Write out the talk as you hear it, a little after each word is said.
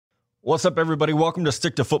What's up, everybody? Welcome to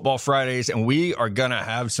Stick to Football Fridays, and we are going to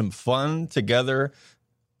have some fun together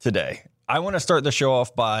today. I want to start the show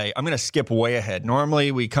off by, I'm going to skip way ahead.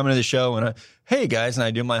 Normally, we come into the show and, hey, guys, and I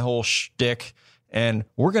do my whole shtick, and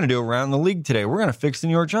we're going to do Around the League today. We're going to fix the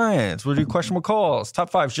New York Giants. We'll do questionable calls, top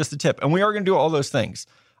fives, just a tip, and we are going to do all those things.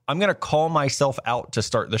 I'm going to call myself out to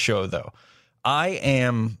start the show, though. I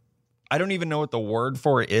don't even know what the word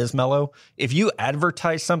for it is, Mello. If you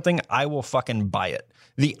advertise something, I will fucking buy it.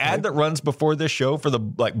 The ad that runs before this show for the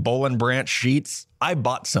Boll and Branch sheets, I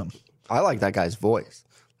bought some. I like that guy's voice.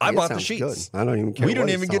 I bought the sheets. Good. I don't even care. We don't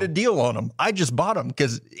even get a deal on them. I just bought them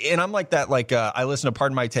and I'm like that. I listen to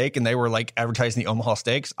Pardon My Take, and they were advertising the Omaha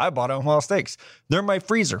Steaks. I bought Omaha Steaks. They're in my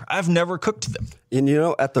freezer. I've never cooked them. And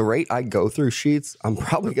at the rate I go through sheets, I'm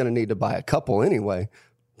probably going to need to buy a couple anyway.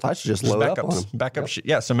 I should just load up on them. Backup.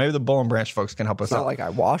 Yeah, so maybe the Boll and Branch folks can help us out. It's not like I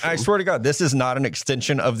wash them. I swear to God, this is not an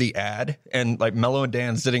extension of the ad. And Mello and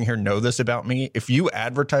Dan sitting here know this about me. If you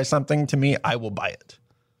advertise something to me, I will buy it.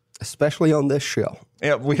 Especially on this show.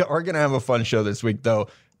 Yeah, we are going to have a fun show this week, though.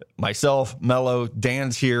 Myself, Mello,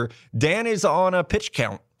 Dan's here. Dan is on a pitch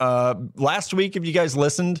count. Last week, if you guys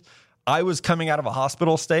listened, I was coming out of a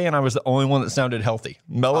hospital stay, and I was the only one that sounded healthy.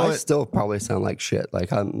 Mello, I still probably sound like shit.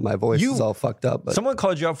 My voice is all fucked up. But someone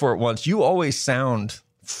called you up for it once. You always sound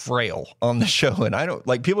frail on the show, and I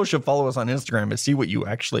don't people should follow us on Instagram and see what you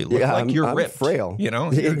actually look like. You're ripped, frail.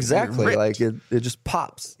 Exactly. You're it just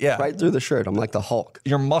pops right through the shirt. I'm like the Hulk.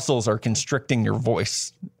 Your muscles are constricting your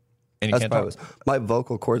voice, and you can't talk. My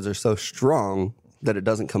vocal cords are so strong that it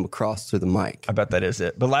doesn't come across through the mic. I bet that is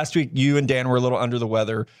it. But last week, you and Dan were a little under the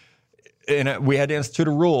weather. And we had to institute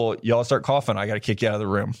a rule. Y'all start coughing, I got to kick you out of the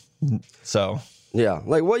room. So, yeah.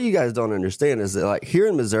 What you guys don't understand is that here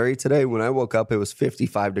in Missouri today, when I woke up, it was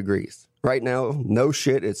 55 degrees. Right now, no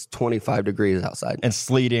shit, it's 25 degrees outside. And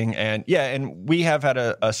sleeting. And we have had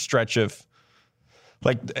a stretch of,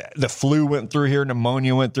 the flu went through here,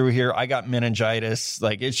 pneumonia went through here. I got meningitis.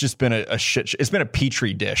 It's just been a shit. It's been a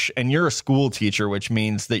petri dish. And you're a school teacher, which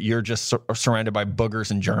means that you're just surrounded by boogers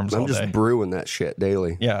and germs all day. I'm just brewing that shit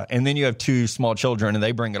daily. Yeah. And then you have two small children, and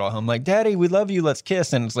they bring it all home. Daddy, we love you. Let's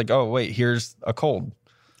kiss. And it's oh, wait, here's a cold.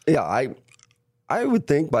 Yeah. I would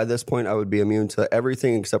think by this point I would be immune to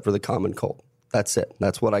everything except for the common cold. That's it.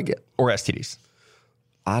 That's what I get. Or STDs.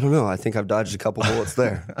 I don't know. I think I've dodged a couple bullets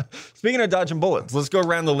there. Speaking of dodging bullets, let's go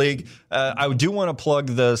around the league. I do want to plug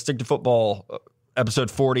the Stick to Football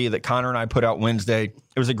episode 40 that Connor and I put out Wednesday.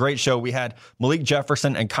 It was a great show. We had Malik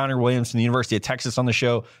Jefferson and Connor Williams from the University of Texas on the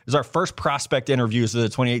show. It was our first prospect interviews of the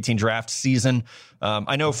 2018 draft season.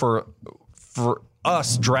 I know for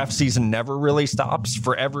us, draft season never really stops.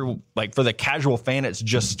 For the casual fan, it's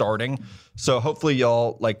just starting. So hopefully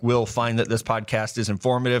y'all will find that this podcast is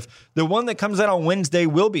informative. The one that comes out on Wednesday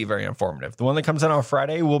will be very informative. The one that comes out on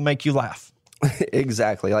Friday will make you laugh.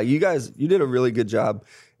 Exactly. You guys, you did a really good job.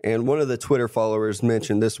 And one of the Twitter followers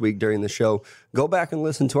mentioned this week during the show, go back and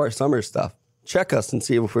listen to our summer stuff. Check us and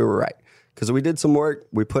see if we were right. Because we did some work.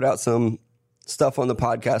 We put out some stuff on the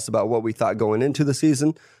podcast about what we thought going into the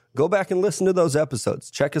season. Go back and listen to those episodes.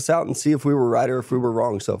 Check us out and see if we were right or if we were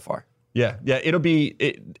wrong so far. Yeah.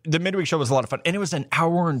 The midweek show was a lot of fun. And it was an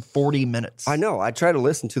hour and 40 minutes. I know. I tried to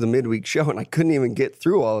listen to the midweek show, and I couldn't even get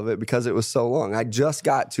through all of it because it was so long. I just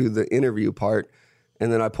got to the interview part,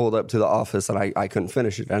 and then I pulled up to the office, and I couldn't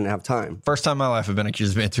finish it. I didn't have time. First time in my life I've been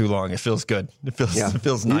accused of being too long. It feels good. It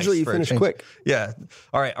feels nice. Usually you finish quick. Yeah.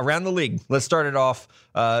 All right. Around the league. Let's start it off.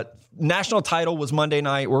 National title was Monday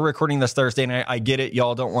night. We're recording this Thursday night. I get it.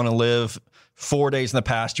 Y'all don't want to live 4 days in the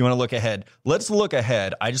past. You want to look ahead. Let's look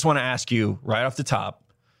ahead. I just want to ask you right off the top,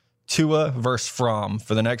 Tua versus Fromm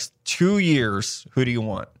for the next 2 years. Who do you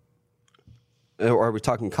want? Are we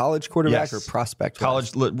talking college quarterback or prospect?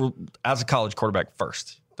 College, as a college quarterback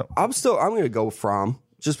first. I'm going to go Fromm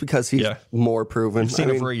just because he's more proven. You've seen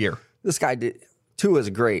him for a year. This guy Tua's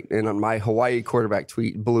great. And on my Hawaii quarterback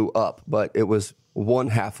tweet blew up, but it was one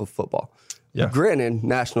half of football. Yeah. Granted,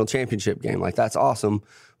 national championship game, that's awesome.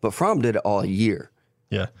 But Fromm did it all year.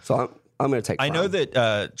 Yeah. So I'm going to take Fromm. I know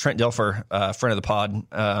that Trent Dilfer, friend of the pod,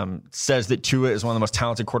 says that Tua is one of the most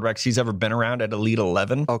talented quarterbacks he's ever been around at Elite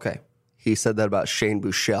 11. Okay. He said that about Shane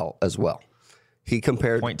Buechele as well. He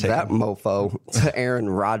compared that mofo to Aaron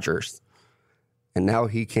Rodgers. And now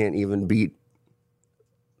he can't even beat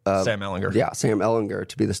Sam Ehlinger. Yeah, Sam Ehlinger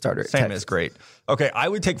to be the starter. Sam is great. Okay, I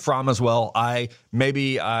would take Fromm as well. I put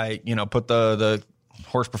the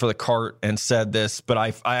horse before the cart and said this, but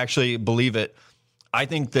I actually believe it. I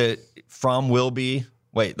think that Fromm will be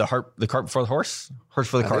Wait, the cart before the horse? Horse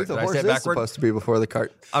before the I cart. think the Did I horse say it is backward? supposed to be before the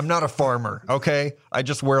cart. I'm not a farmer, okay? I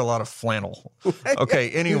just wear a lot of flannel. Okay,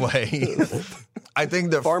 anyway, I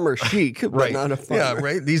think the Farmer chic, but not a farmer. Yeah,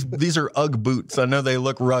 right. These are Ugg boots. I know they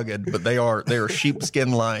look rugged, but they are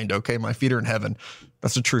sheepskin lined. Okay, my feet are in heaven.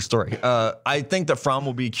 That's a true story. I think that Fromm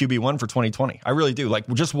will be QB1 for 2020. I really do. Like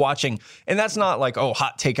just watching, and that's not like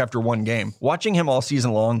hot take after one game. Watching him all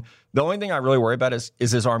season long. The only thing I really worry about is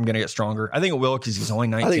his arm going to get stronger. I think it will because he's only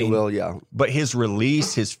 19. I think it will, yeah. But his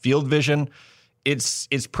release, his field vision, it's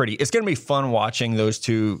pretty. It's going to be fun watching those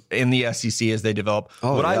two in the SEC as they develop.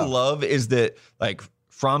 What I love is that like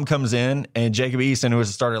Fromm comes in and Jacob Eason, who was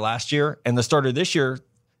a starter last year, and the starter this year,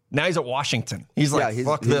 now he's at Washington. He's like,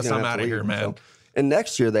 fuck this, I'm out of here, man. And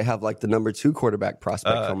next year they have like the number 2 quarterback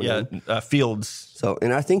prospect coming in. Fields. So,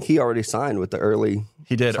 and I think he already signed with the early.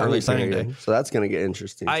 He did early signing day. So that's going to get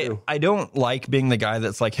interesting too. I don't like being the guy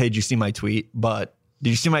that's like, hey, did you see my tweet? But did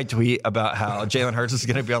you see my tweet about how Jalen Hurts is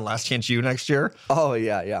going to be on Last Chance U next year? Oh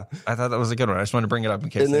yeah. I thought that was a good one. I just wanted to bring it up in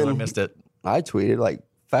case anyone missed it. I tweeted like,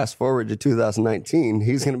 fast forward to 2019,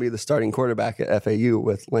 he's going to be the starting quarterback at FAU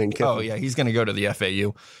with Lane Kiffin. Oh, yeah, he's going to go to the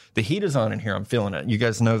FAU. The heat is on in here. I'm feeling it. You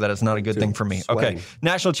guys know that it's not a good thing for me. Sweating. Okay,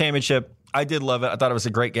 national championship. I did love it. I thought it was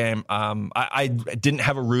a great game. I didn't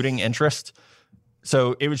have a rooting interest,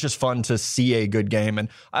 so it was just fun to see a good game. And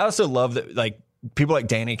I also love that like people like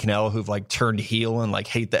Danny Cannell who've like turned heel and like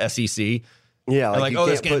hate the SEC. Yeah, like you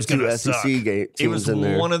this can't game's put going to SEC suck. teams It was in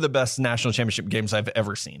there. one of the best national championship games I've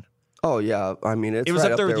ever seen. Oh yeah, I mean it was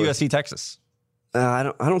up there with USC Texas. I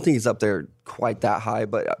don't think he's up there quite that high,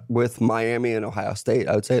 but with Miami and Ohio State,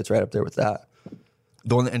 I would say it's right up there with that.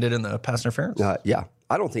 The one that ended in the pass interference? Yeah.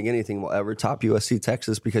 I don't think anything will ever top USC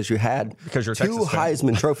Texas because you're you're a 2 Texas fan.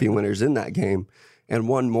 Heisman Trophy winners in that game and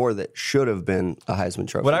one more that should have been a Heisman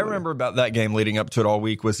Trophy What I winner. remember about that game leading up to it all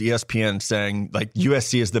week was ESPN saying like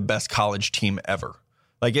USC is the best college team ever.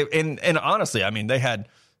 Like and honestly, I mean, they had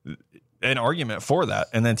an argument for that.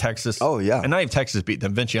 And then Texas. Oh, yeah. And not even Texas beat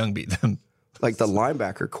them. Vince Young beat them. Like the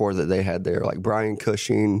linebacker core that they had there, like Brian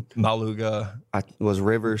Cushing, Maluga, was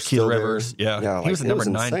Rivers, Keel still there? Rivers. Yeah. like, He was the number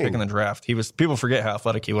 9 insane. pick in the draft. People forget how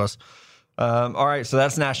athletic he was. All right. So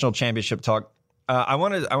that's national championship talk. I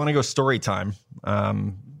want to go story time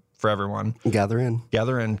for everyone. Gather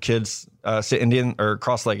in. Kids, sit Indian or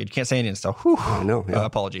cross-legged. You can't say Indian style. Whew. I know. Yeah.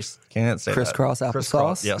 Apologies. Can't say Crisscross that.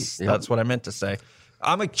 applesauce? Yes, Yep. that's what I meant to say.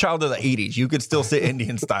 I'm a child of the 80s. You could still sit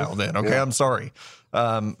Indian style then. Okay, I'm sorry. So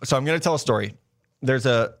I'm going to tell a story. There's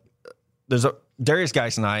a Darius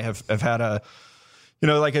Geis and I have had a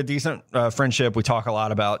decent friendship. We talk a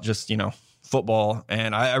lot about just football,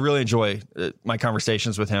 and I really enjoy my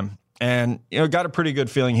conversations with him. And got a pretty good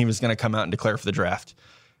feeling he was going to come out and declare for the draft.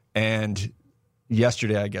 And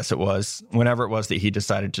yesterday, I guess it was, whenever it was that he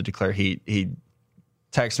decided to declare, he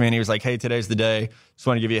texted me and he was like, "Hey, today's the day. Just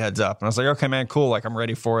want to give you a heads up." And I was like, "Okay, man, cool. Like, I'm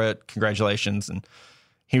ready for it. Congratulations." And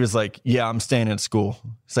he was like, "Yeah, I'm staying in school."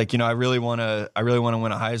 It's like, I really want to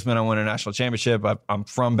win a Heisman. I want a national championship. I'm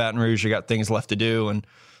from Baton Rouge. I got things left to do. And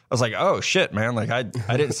I was like, "Oh shit, man. Like I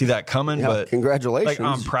didn't see that coming, Yeah, but congratulations. Like,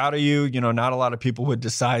 I'm proud of you. Not a lot of people would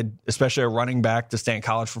decide, especially a running back, to stay in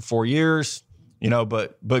college for 4 years.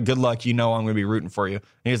 But good luck. I'm going to be rooting for you." And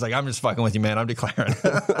he's like, "I'm just fucking with you, man. I'm declaring."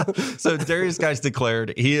 So Darius Geis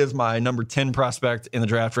declared. He is my number 10 prospect in the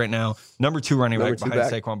draft right now. Number 2 running back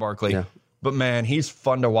behind Saquon Barkley. Yeah. But man, he's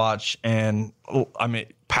fun to watch. And I mean,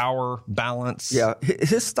 power, balance. Yeah,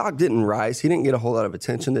 his stock didn't rise. He didn't get a whole lot of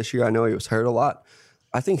attention this year. I know he was hurt a lot.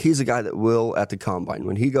 I think he's a guy that will at the combine.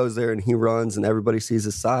 When he goes there and he runs and everybody sees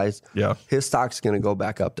his size, his stock's going to go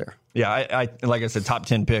back up there. Yeah, I like I said, top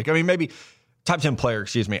 10 pick. I mean, maybe top 10 player,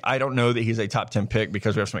 excuse me. I don't know that he's a top 10 pick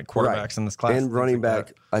because we have so many quarterbacks in this class. And running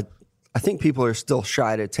back, I think people are still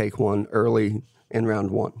shy to take one early in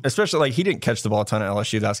round 1. Especially like he didn't catch the ball a ton at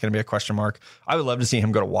LSU. That's going to be a question mark. I would love to see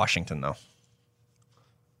him go to Washington, though.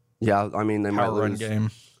 Yeah, I mean, they Power run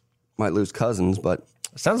game. Might lose Cousins, but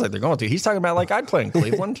Sounds like they're going to. He's talking about like I'd play in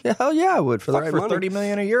Cleveland. hell yeah, I would for the Fuck, right for money. $30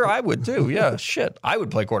 million a year. I would too. Yeah, shit. I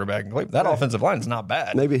would play quarterback in Cleveland. That offensive line is not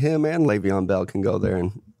bad. Maybe him and Le'Veon Bell can go there.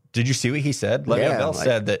 And Did you see what he said? Le'Veon Yeah, Bell like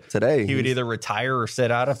said that today he would either retire or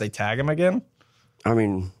sit out if they tag him again. I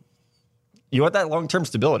mean, You want that long-term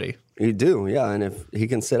stability. you do, yeah. And if he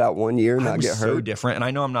can sit out 1 year and not I'm get so hurt, different. And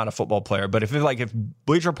I know I'm not a football player, but if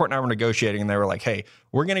Bleacher Report and I were negotiating and they were like, hey,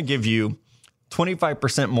 we're going to give you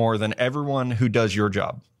 25% more than everyone who does your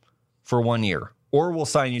job for 1 year, or we'll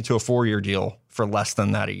sign you to a 4-year deal for less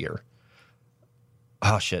than that a year.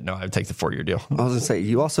 Oh, shit. No, I would take the 4-year deal. I was going to say,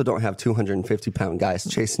 you also don't have 250-pound guys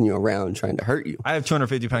chasing you around trying to hurt you. I have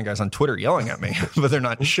 250-pound guys on Twitter yelling at me, but they're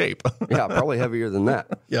not in shape. Yeah, probably heavier than that.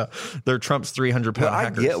 Yeah. They're Trump's 300-pound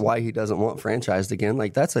hackers. I get why he doesn't want franchised again.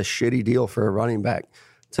 Like, that's a shitty deal for a running back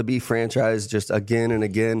to be franchised just again and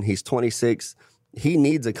again. He's 26. He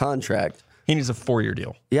needs a contract. He needs a 4-year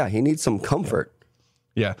deal. Yeah, he needs some comfort.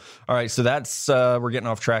 Yeah. All right. So that's, we're getting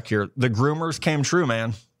off track here. The groomers came true,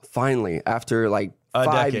 man. Finally, after like A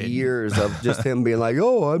 5 decade. years of just him being like,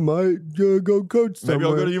 oh, I might go coach somewhere. Maybe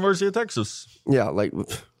I'll go to the University of Texas. Yeah, like,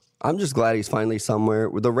 I'm just glad he's finally somewhere.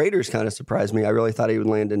 The Raiders kind of surprised me. I really thought he would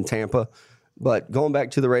land in Tampa. But going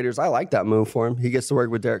back to the Raiders, I like that move for him. He gets to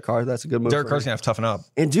work with Derek Carr. That's a good move. Derek Carr's going to have to toughen up.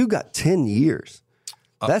 And dude got 10 years.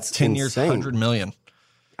 That's 10 insane. years, $100 million.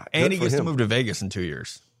 And he for gets to him. move to Vegas in 2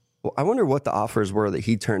 years. Well, I wonder what the offers were that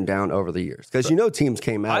he turned down over the years. Because teams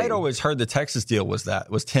came out. I had always heard the Texas deal was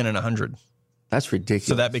 10 and 100. That's ridiculous.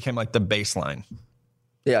 So that became like the baseline.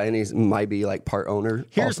 Yeah, and he might be like part owner.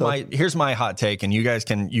 Here's my hot take, and you guys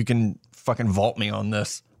can fucking vault me on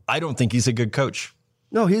this. I don't think he's a good coach.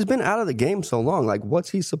 No, he's been out of the game so long. Like, what's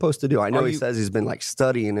he supposed to do? I know he says he's been like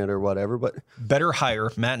studying it or whatever, but Better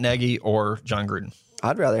hire Matt Nagy or John Gruden.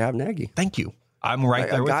 I'd rather have Nagy. Thank you. I'm right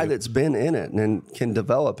there A with guy you. that's been in it and can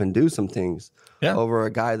develop and do some things over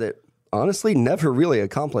a guy that honestly never really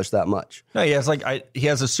accomplished that much. No, he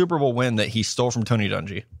has a Super Bowl win that he stole from Tony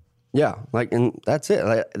Dungy. Yeah, and that's it.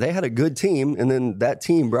 Like, they had a good team, and then that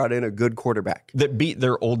team brought in a good quarterback That beat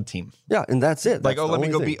their old team. Yeah, and that's it. Like, That's the let me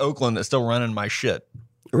only go thing. beat Oakland that's still running my shit.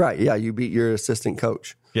 Right, yeah, you beat your assistant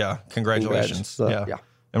coach. Yeah, congratulations. Congrats. Yeah.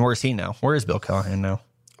 And where's he now? Where is Bill Callahan now?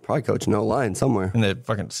 Probably coaching O-line somewhere. In the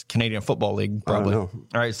fucking Canadian Football League, probably. know.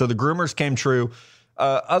 All right, so the groomers came true.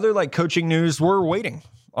 Other like coaching news, we're waiting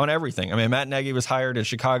on everything. I mean, Matt Nagy was hired in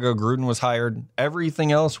Chicago. Gruden was hired.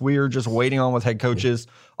 Everything else, we are just waiting on with head coaches.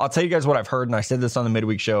 I'll tell you guys what I've heard, and I said this on the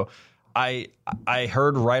midweek show. I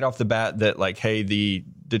heard right off the bat that, like, hey, the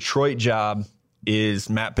Detroit job is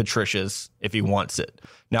Matt Patricia's if he wants it.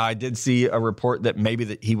 Now, I did see a report that maybe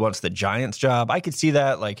that he wants the Giants job. I could see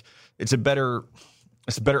that. Like, it's a better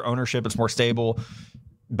ownership. It's more stable.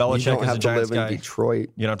 Belichick is a Giants guy. Detroit.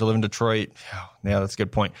 You don't have to live in Detroit. Yeah, that's a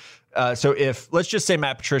good point. So if, let's just say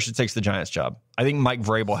Matt Patricia takes the Giants job, I think Mike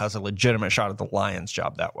Vrabel has a legitimate shot at the Lions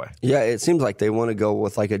job that way. Yeah, it seems like they want to go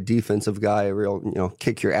with like a defensive guy, a real,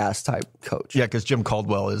 kick your ass type coach. Yeah, because Jim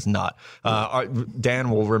Caldwell is not. Dan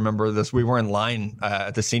will remember this. We were in line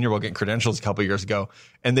at the Senior Bowl getting credentials a couple years ago,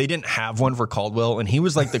 and they didn't have one for Caldwell, and he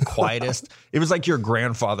was like the quietest. It was like your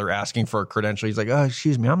grandfather asking for a credential. He's like, "Oh,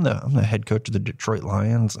 excuse me, I'm the head coach of the Detroit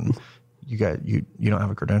Lions, and you don't have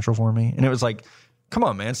a credential for me." And it was like, come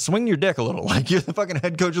on, man, swing your dick a little. Like, you're the fucking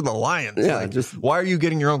head coach of the Lions. Yeah, like, why are you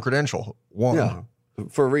getting your own credential? One. Yeah,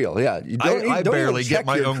 for real. Yeah, you I don't barely even get check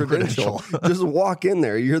my your own credential. Just walk in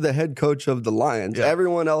there. You're the head coach of the Lions. Yeah.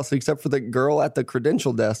 Everyone else, except for the girl at the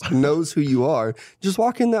credential desk, knows who you are. Just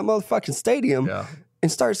walk in that motherfucking stadium and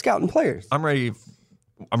start scouting players. I'm ready.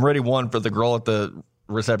 One, for the girl at the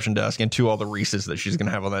reception desk, and two, all the Reese's that she's going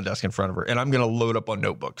to have on that desk in front of her. And I'm going to load up on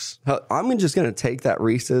notebooks. I'm just going to take that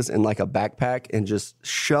Reese's in like a backpack and just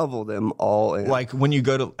shovel them all in. Like when you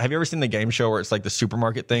go to, have you ever seen the game show where it's like the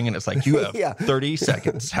supermarket thing and it's like, you have 30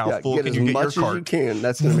 seconds. How full can you get your as cart? you can.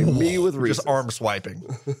 That's going to be me with Reese's. Just arm swiping.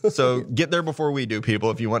 So get there before we do,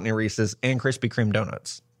 people, if you want any Reese's and Krispy Kreme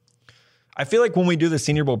donuts. I feel like when we do the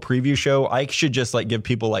Senior Bowl preview show, I should just like give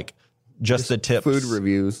people like just the tips. Food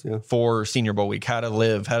reviews. Yeah. For Senior Bowl week, how to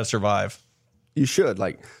live, how to survive. You should,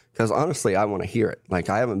 because honestly, I want to hear it. Like,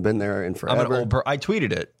 I haven't been there in forever. I'm an old pro. I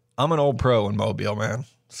tweeted it. I'm an old pro in Mobile, man.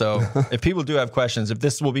 So if people do have questions, if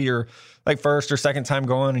this will be your like first or second time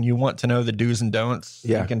going and you want to know the do's and don'ts,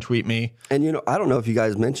 you can tweet me. And, I don't know if you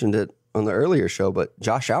guys mentioned it on the earlier show, but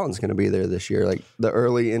Josh Allen's going to be there this year, like the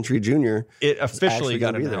early entry junior. It officially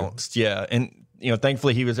got announced. Yeah. And,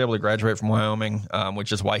 thankfully he was able to graduate from Wyoming,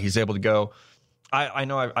 which is why he's able to go. I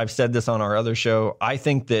know I've said this on our other show. I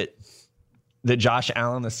think that Josh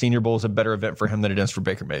Allen, the Senior Bowl, is a better event for him than it is for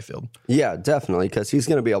Baker Mayfield. Yeah, definitely, because he's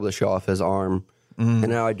going to be able to show off his arm. And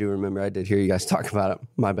now I do remember, I did hear you guys talk about it.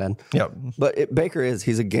 My bad. Yep. But Baker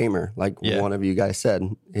he's a gamer, like one of you guys said,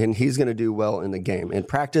 and he's going to do well in the game. In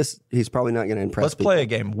practice, he's probably not going to impress people. Play a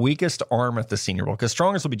game. Weakest arm at the Senior Bowl, because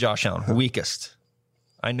strongest will be Josh Allen. Weakest.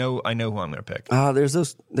 I know who I'm going to pick.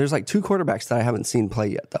 There's like two quarterbacks that I haven't seen play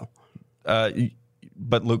yet, though.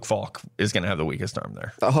 But Luke Falk is going to have the weakest arm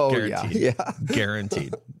there. Oh, Guaranteed. yeah.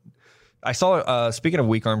 Guaranteed. I saw, speaking of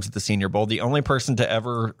weak arms at the Senior Bowl, the only person to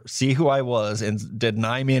ever see who I was and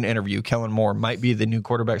deny me an interview, Kellen Moore, might be the new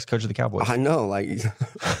quarterbacks coach of the Cowboys. I know. Like,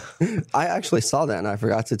 I actually saw that and I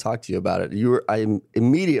forgot to talk to you about it. I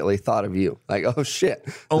immediately thought of you. Like, oh, shit.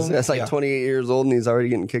 This guy's like 28 years old and he's already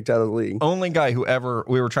getting kicked out of the league. Only guy who ever,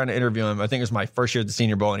 we were trying to interview him, I think it was my first year at the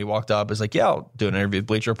Senior Bowl, and he walked up, was like, yeah, I'll do an interview with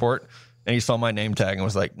Bleacher Report. And he saw my name tag and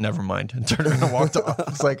was like, never mind. And turned around and walked off.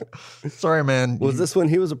 It's like, sorry, man. Was this when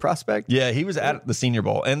he was a prospect? Yeah, he was at the Senior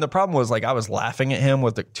Bowl. And the problem was, like, I was laughing at him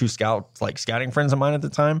with the two scouting friends of mine at the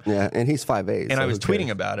time. Yeah, and he's 5'8". And I was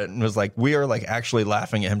tweeting about it and was like, we are like actually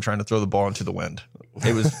laughing at him trying to throw the ball into the wind.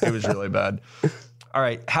 It was really bad. All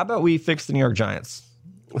right, how about we fix the New York Giants?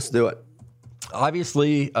 Let's do it.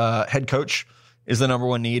 Obviously, head coach is the number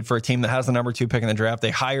one need for a team that has the number 2 pick in the draft.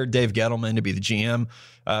 They hired Dave Gettleman to be the GM,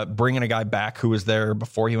 bringing a guy back who was there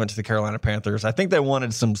before he went to the Carolina Panthers. I think they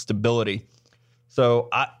wanted some stability. So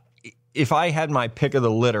if I had my pick of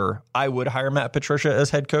the litter, I would hire Matt Patricia as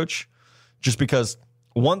head coach, just because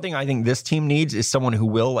one thing I think this team needs is someone who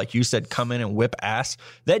will, like you said, come in and whip ass.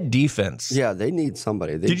 That defense. Yeah, they need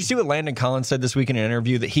somebody. Did you see what Landon Collins said this week in an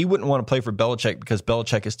interview? That he wouldn't want to play for Belichick because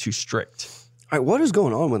Belichick is too strict. All right, what is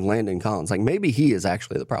going on with Landon Collins? Like, maybe he is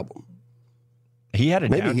actually the problem. He had a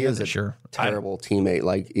maybe he is this year. Terrible teammate,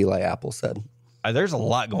 like Eli Apple said. There's a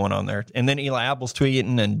lot going on there. And then Eli Apple's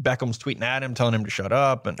tweeting and Beckham's tweeting at him, telling him to shut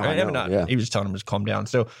up. And he was telling him to calm down.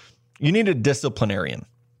 So you need a disciplinarian.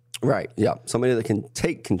 Right, yeah. Somebody that can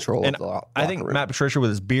take control of the locker I think room. Matt Patricia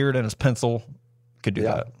with his beard and his pencil could do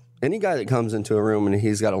that. Any guy that comes into a room and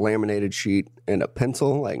he's got a laminated sheet and a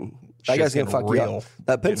pencil, like, that guy's going to fuck you up.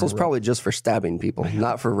 That pencil's probably just for stabbing people,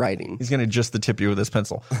 not for writing. He's going to just the tip you with his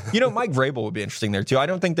pencil. You know, Mike Vrabel would be interesting there, too. I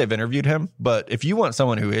don't think they've interviewed him, but if you want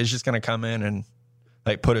someone who is just going to come in and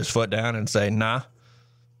like put his foot down and say, nah.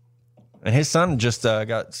 And his son just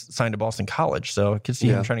got signed to Boston College, so I could see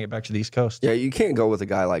him trying to get back to the East Coast. Yeah, you can't go with a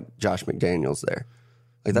guy like Josh McDaniels there.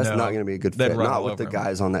 Like, that's not going to be a good fit. Not with the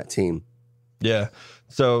guys on that team. Yeah.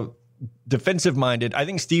 So defensive-minded. I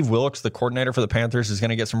think Steve Wilkes, the coordinator for the Panthers, is going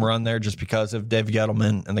to get some run there just because of Dave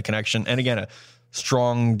Gettleman and the connection. And again, a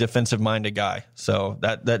strong defensive-minded guy. So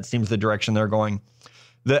that seems the direction they're going.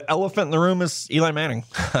 The elephant in the room is Eli Manning.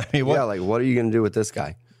 I mean, what are you going to do with this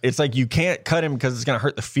guy? It's like you can't cut him because it's going to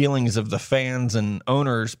hurt the feelings of the fans and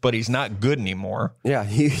owners, but he's not good anymore. Yeah,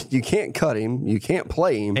 you can't cut him. You can't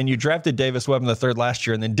play him. And you drafted Davis Webb in the 3rd last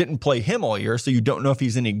year and then didn't play him all year, so you don't know if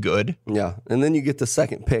he's any good. Yeah, and then you get the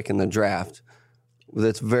 2nd pick in the draft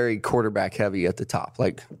that's very quarterback heavy at the top.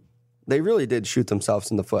 Like, they really did shoot themselves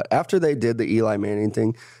in the foot. After they did the Eli Manning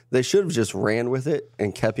thing, they should have just ran with it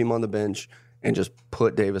and kept him on the bench and just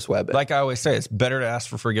put Davis Webb in. Like I always say, it's better to ask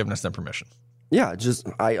for forgiveness than permission. Yeah,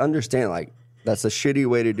 I understand, like, that's a shitty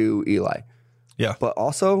way to do Eli. Yeah. But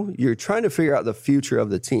also, you're trying to figure out the future of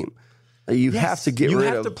the team. You have to get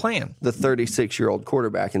rid of the 36-year-old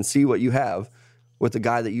quarterback and see what you have with the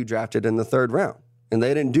guy that you drafted in the 3rd round. And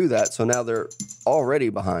they didn't do that, so now they're already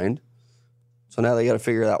behind. So now they got to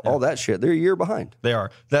figure out all that shit. They're a year behind. They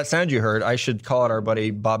are. That sound you heard, I should call it our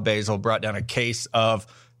buddy Bob Basil brought down a case of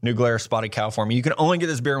New Glarus Spotted Cow for me. You can only get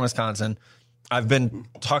this beer in Wisconsin. I've been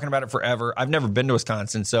talking about it forever. I've never been to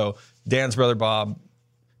Wisconsin, so Dan's brother Bob,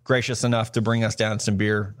 gracious enough to bring us down some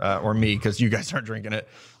beer, or me, because you guys aren't drinking it.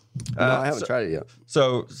 No, I haven't tried it yet.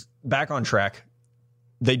 So back on track.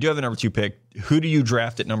 They do have the number 2 pick. Who do you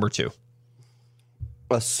draft at number 2?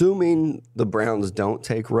 Assuming the Browns don't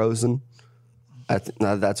take Rosen,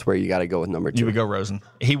 that's where you got to go with number 2. You would go Rosen.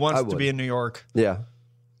 He wants to be in New York. Yeah.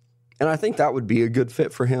 And I think that would be a good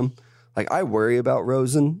fit for him. Like, I worry about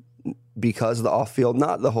Rosen because of the off-field,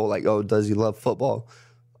 not the whole, like, oh, does he love football?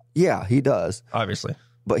 Yeah, he does. Obviously.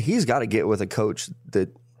 But he's got to get with a coach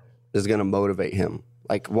that is going to motivate him.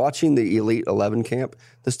 Like, watching the Elite 11 camp,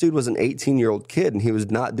 this dude was an 18-year-old kid, and he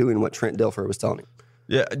was not doing what Trent Dilfer was telling him.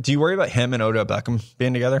 Yeah. Do you worry about him and Odell Beckham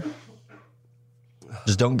being together?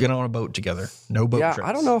 Just don't get on a boat together. No boat trips.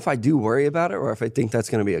 I don't know if I do worry about it or if I think that's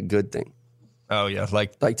going to be a good thing. Oh, yeah.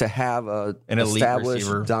 Like to have an elite established,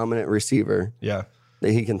 receiver. Dominant receiver. Yeah.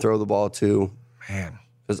 That he can throw the ball to. Man.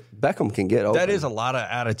 Because Beckham can get open. That is a lot of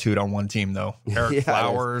attitude on one team, though. Eric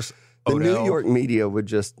Flowers, the Odell. New York media would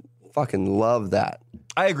just fucking love that.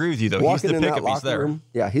 I agree with you, though. Walking he's the pick if he's there. Room,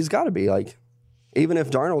 yeah, he's got to be like, even if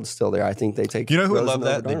Darnold's still there, I think they take. You know who would love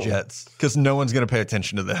that? The Jets, because no one's going to pay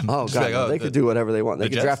attention to them. Oh god, they could do whatever they want. They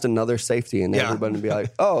could draft another safety, and everybody would be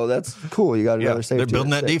like, "Oh, that's cool. You got another safety." They're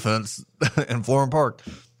building that defense in Florham Park.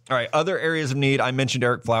 All right, other areas of need. I mentioned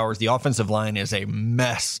Eric Flowers. The offensive line is a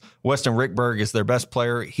mess. Weston Rickberg is their best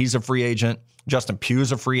player. He's a free agent. Justin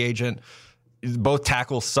Pugh's a free agent. Both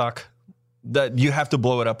tackles suck. that you have to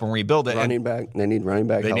blow it up and rebuild it. Running back. They need running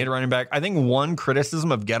back. They need a running back. I think one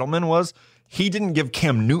criticism of Gettleman was he didn't give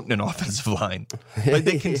Cam Newton an offensive line. Like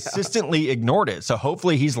they consistently ignored it. So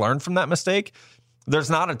hopefully he's learned from that mistake. There's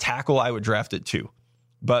not a tackle I would draft it to.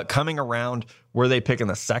 But coming around where they pick in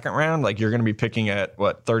the second round, like you're going to be picking at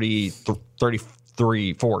what,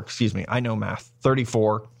 33, 4, excuse me. I know math.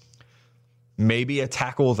 34. Maybe a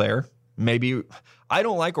tackle there. Maybe I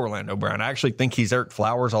don't like Orlando Brown. I actually think he's Eric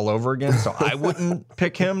Flowers all over again. So I wouldn't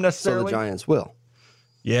pick him necessarily. So the Giants will.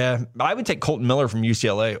 Yeah. I would take Colton Miller from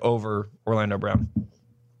UCLA over Orlando Brown.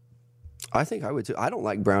 I think I would too. I don't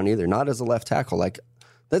like Brown either. Not as a left tackle. Like,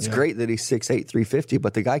 that's great that he's 6'8", 350,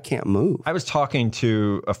 but the guy can't move. I was talking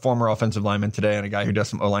to a former offensive lineman today and a guy who does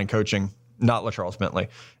some O-line coaching, not LaCharles Bentley.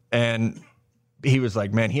 And he was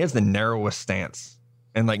like, man, he has the narrowest stance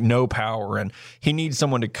and like no power. And he needs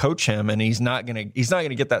someone to coach him. And he's not going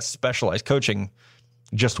to get that specialized coaching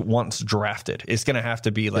just once drafted. It's going to have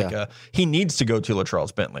to be like he needs to go to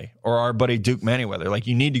LaCharles Bentley or our buddy Duke Manyweather. Like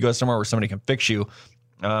you need to go somewhere where somebody can fix you.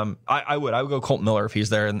 I would go Colton Miller if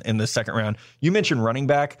he's there in the second round. You mentioned running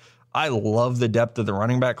back. I love the depth of the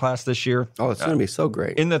running back class this year. Oh, it's going to be so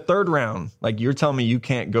great. In the third round, like you're telling me you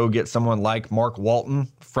can't go get someone like Mark Walton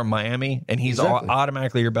from Miami, and he's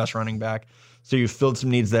automatically your best running back. So you've filled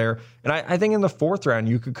some needs there. And I think in the fourth round,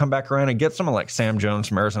 you could come back around and get someone like Sam Jones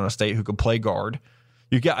from Arizona State who could play guard.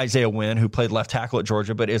 You get Isaiah Wynn, who played left tackle at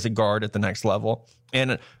Georgia, but is a guard at the next level.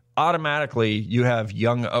 And automatically you have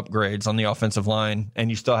young upgrades on the offensive line, and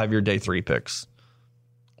you still have your day 3 picks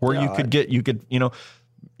where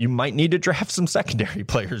you might need to draft some secondary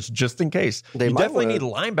players just in case. You definitely need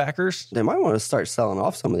linebackers. They might want to start selling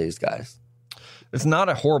off some of these guys. It's not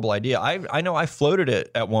a horrible idea. I know I floated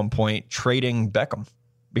it at one point, trading Beckham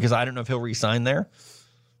because I don't know if he'll re-sign there.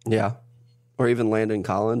 Yeah. Or even Landon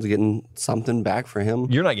Collins, getting something back for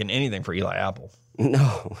him. You're not getting anything for Eli Apple.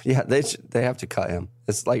 No, yeah, they have to cut him.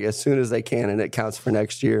 It's like as soon as they can, and it counts for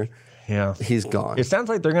next year. Yeah, he's gone. It sounds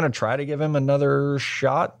like they're going to try to give him another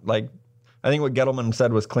shot. Like I think what Gettleman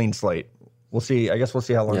said was clean slate. We'll see. I guess we'll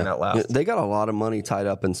see how long that lasts. They got a lot of money tied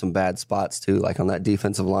up in some bad spots too, like on that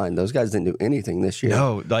defensive line. Those guys didn't do anything this year.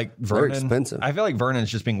 No, like Vernon. They're expensive. I feel like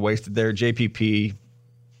Vernon's just being wasted there. JPP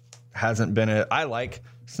hasn't been it. I like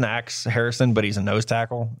Snacks Harrison, but he's a nose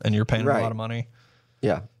tackle, and you're paying him a lot of money.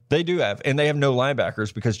 Yeah. They do have, and they have no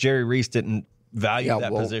linebackers because Jerry Reese didn't value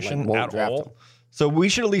that position at all. Him. So we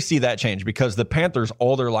should at least see that change because the Panthers,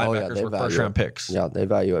 all their linebackers were first-round picks. Yeah, they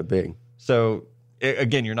value it big. So,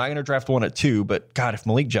 again, you're not going to draft one at 2, but, God, if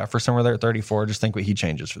Malik Jefferson were there at 34, just think what he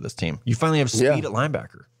changes for this team. You finally have speed at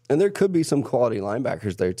linebacker. And there could be some quality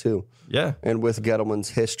linebackers there, too. Yeah. And with Gettleman's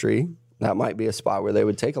history, that might be a spot where they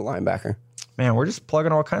would take a linebacker. Man, we're just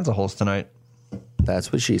plugging all kinds of holes tonight.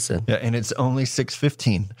 That's what she said. Yeah, and it's only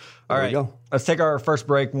 6:15. All right, let's take our first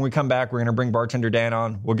break. When we come back, we're going to bring Bartender Dan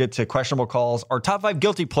on. We'll get to questionable calls, our top 5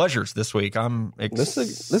 guilty pleasures this week. I'm excited. This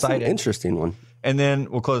is an interesting one. And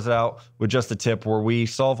then we'll close it out with just a tip where we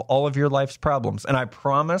solve all of your life's problems. And I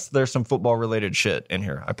promise there's some football-related shit in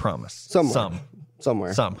here. I promise.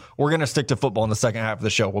 Somewhere. Some. We're going to stick to football in the second half of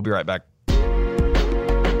the show. We'll be right back.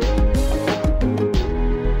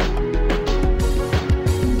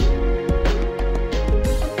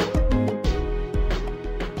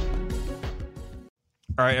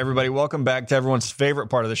 All right, everybody, welcome back to everyone's favorite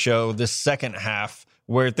part of the show, this second half,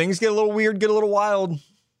 where things get a little weird, get a little wild, a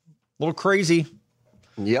little crazy.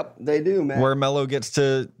 Yep, they do, man. Where Mello gets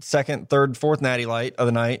to second, third, fourth natty light of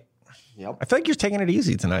the night. Yep. I feel like you're taking it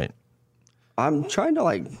easy tonight. I'm trying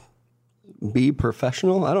to, be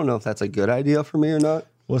professional. I don't know if that's a good idea for me or not.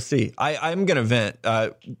 We'll see. I'm going to vent.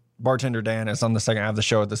 Bartender Dan is on the second half of the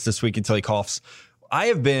show with us this week until he coughs. I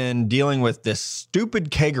have been dealing with this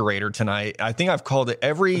stupid kegerator tonight. I think I've called it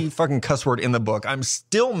every fucking cuss word in the book. I'm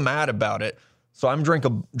still mad about it. So I'm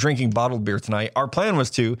drinking bottled beer tonight. Our plan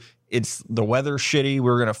was it's the weather shitty. We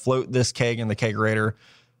were going to float this keg in the kegerator.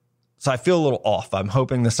 So I feel a little off. I'm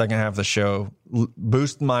hoping the second half of the show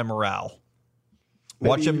boost my morale.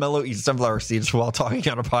 Watching Mello eat sunflower seeds while talking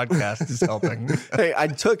on a podcast is helping. Hey, I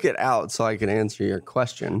took it out so I could answer your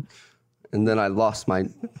question, and then I lost my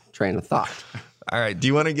train of thought. All right. Do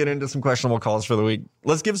you want to get into some questionable calls for the week?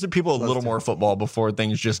 Let's give some people a little more football before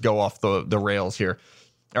things just go off the rails here.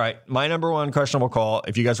 All right. My number one questionable call.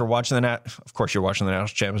 If you guys are watching of course you're watching the national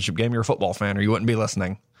championship game. You're a football fan or you wouldn't be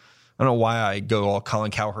listening. I don't know why I go all Colin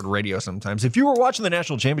Cowherd radio sometimes. If you were watching the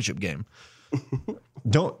national championship game,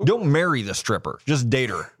 Don't marry the stripper. Just date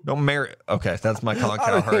her. Don't marry. Okay, that's my Colin I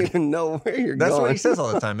Cowherd. don't even know where you're That's going. what he says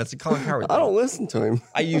all the time. It's a Colin Cowherd thing. I don't listen to him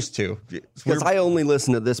I used to. because I only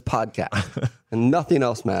listen to this podcast and nothing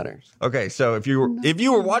else matters. Okay, so if you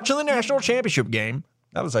were watching the national championship game,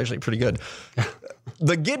 that was actually pretty good.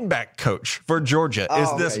 The get back coach for Georgia is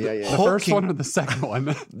this okay, The first one or the second one?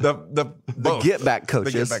 the get back The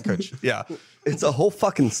coaches. get back coach. Yeah. It's a whole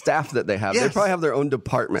fucking staff that they have. They Yes. probably have their own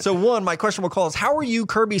department. So one, my question will call is, how are you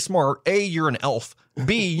Kirby Smart? A, you're an elf.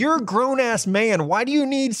 B, you're a grown ass man. Why do you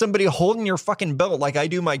need somebody holding your fucking belt like I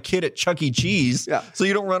do my kid at Chuck E. Cheese? Yeah. So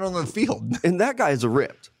you don't run on the field. and that guy's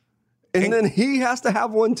ripped. And then he has to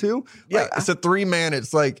have one too. Yeah, Like, it's a 3-man.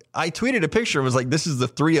 It's like I tweeted a picture. It was like, this is the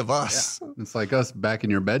 3 of us. It's like us back in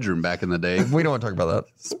your bedroom back in the day, We don't want to talk about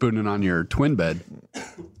that. spooning on your twin bed.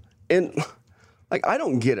 and like I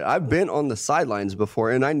don't get it. I've been on the sidelines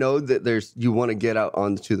before, and I know that you want to get out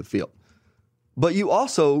onto the field. But you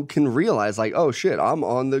also can realize, like, oh shit, I'm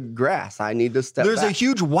on the grass. I need to step There's back. a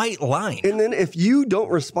huge white line. And then if you don't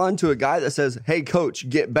respond to a guy that says, "Hey, coach,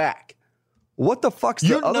 get back," what the fuck's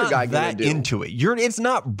You're the other not guy gonna that do? into it. It's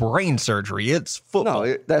not brain surgery. It's football.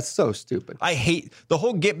 No, that's so stupid. I hate the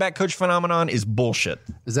whole get back coach phenomenon is bullshit.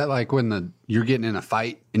 Is that like when you're getting in a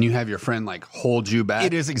fight and you have your friend like hold you back?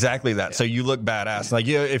 It is exactly that. So you look badass. Like,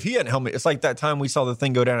 yeah, if he hadn't helped me, it's like that time we saw the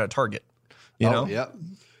thing go down at Target. You know? Yep.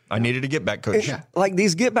 I needed a get back coach. Like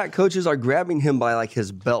these get back coaches are grabbing him by like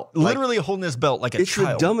his belt, like, Literally holding his belt like a it's the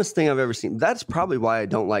child. dumbest thing I've ever seen. That's probably why I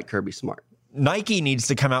don't like Kirby Smart. Nike needs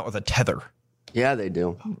to come out with a tether. Yeah, they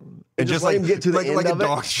do. And just let him get to the end like of a it.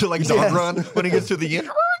 dog, like a dog Yes. run when he gets to the end.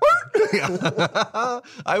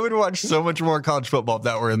 I would watch so much more college football if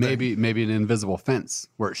that were in there. Maybe an invisible fence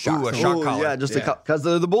where it shocks. Ooh, a them. shock Ooh, collar. yeah, just because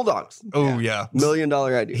they're the Bulldogs. Oh yeah. $1 million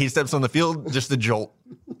idea. He steps on the field, just a jolt.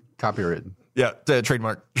 Copywritten. Yeah,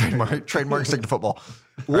 trademark, stick to football.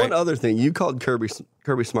 One other thing, you called Kirby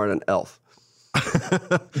Smart an elf.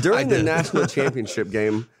 During the national championship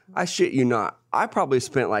game, I shit you not, I probably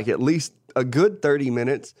spent like at least a good 30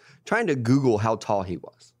 minutes trying to Google how tall he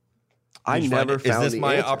was. I Did you find never it? found Is this the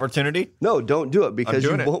my answer. opportunity? No, don't do it because you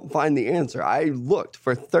doing it. won't find the answer. I looked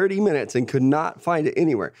for 30 minutes and could not find it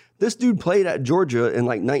anywhere. This dude played at Georgia in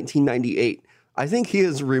like 1998. I think he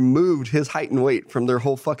has removed his height and weight from their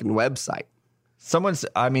whole fucking website. On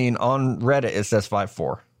Reddit it says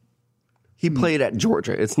 5'4". He played at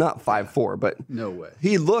Georgia. It's not 5'4", but No way.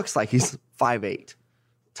 he looks like he's 5'8",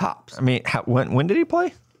 tops. I mean, when did he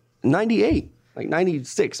play? 98, like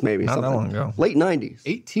 96 maybe. Not that something. long ago. Late 90s.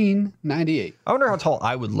 1898. I wonder how tall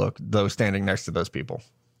I would look though standing next to those people.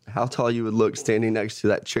 How tall you would look standing next to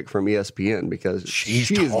that chick from ESPN because She's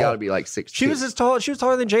she has tall. got to be like 6'2". She was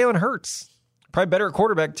taller than Jalen Hurts. Probably better at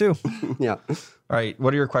quarterback too. Yeah. All right,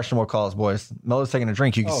 what are your questionable calls, boys? Melo's taking a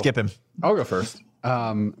drink. You can skip him. I'll go first.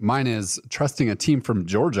 Mine is trusting a team from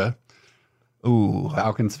Georgia. Ooh,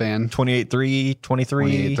 Falcons fan. 28-3,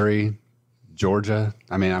 23. 28-3. Georgia.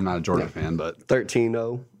 I mean, I'm not a Georgia fan, but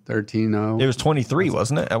 13-0. 13-0. It was 23,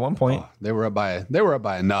 wasn't it, at one point? They were up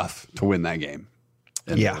by enough to win that game.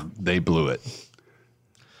 And Yeah. They blew it.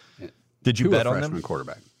 Did you To a bet on freshman them?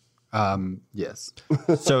 quarterback. Yes.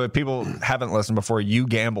 So if people haven't listened before, you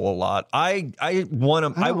gamble a lot. I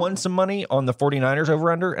won some money on the 49ers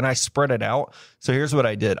over under and I spread it out. So here's what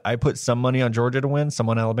I did. I put some money on Georgia to win, some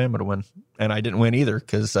on Alabama to win. And I didn't win either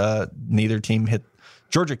because neither team hit.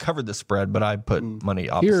 Georgia covered the spread, but I put money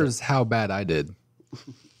opposite. Here's how bad I did.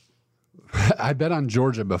 I bet on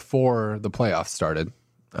Georgia before the playoffs started.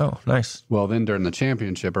 Oh, nice. Well, then during the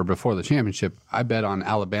championship or before the championship, I bet on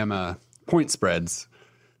Alabama point spreads,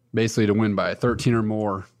 basically to win by 13 or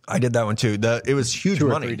more. I did that one too. It was huge 2 or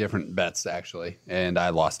money. 3 different bets, actually, and I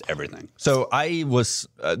lost everything. So I was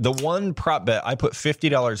the one prop bet. I put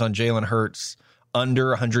 $50 on Jalen Hurts under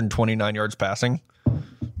 129 yards passing,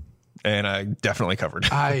 and I definitely covered.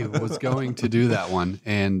 I was going to do that one,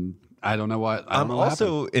 and I don't know what. I don't I'm know what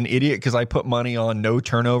also happened. an idiot because I put money on no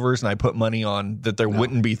turnovers, and I put money on that there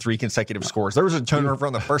wouldn't be 3 consecutive scores. There was a turnover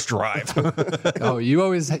on the first drive. Oh, you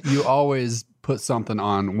always put something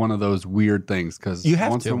on one of those weird things because You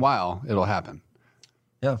have once to. in a while it'll happen.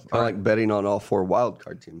 Yeah, I like betting on all 4 wild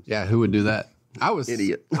card teams. Yeah, who would do that? I was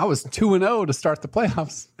Idiot. I was 2-0 to start the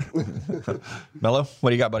playoffs. Mello, what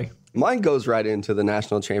do you got, buddy? Mine goes right into the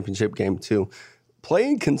national championship game too.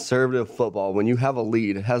 Playing conservative football when you have a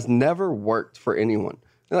lead has never worked for anyone.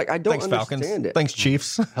 Like I don't Thanks, understand Falcons. it. Thanks,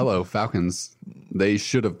 Chiefs. Hello, Falcons. They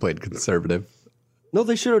should have played conservative. No,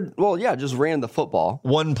 they should have. Well, yeah, just ran the football.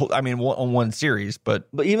 On one series, but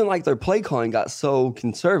But even like their play calling got so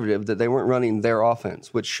conservative that they weren't running their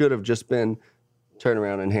offense, which should have just been turn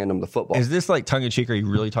around and hand him the football. Is this like tongue in cheek? Are you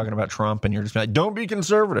really talking about Trump? And you're just like, don't be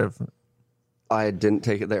conservative. I didn't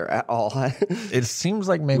take it there at all. It seems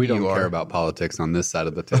like maybe We don't you care are. about politics on this side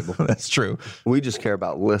of the table. That's true. We just care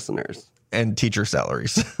about listeners, And teacher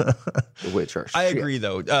salaries. which are I shit. agree,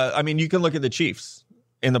 though. I mean, you can look at the Chiefs.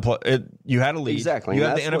 You had a lead. Exactly. You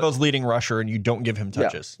And had the that's NFL's leading rusher, and you don't give him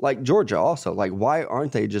touches. Yeah. Like Georgia also. Like, why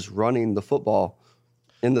aren't they just running the football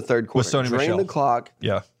in the third quarter? Sony Drain Michel. the clock,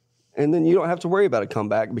 Yeah. and then you don't have to worry about a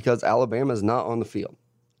comeback because Alabama's not on the field.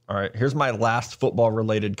 All right. Here's my last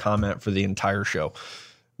football-related comment for the entire show.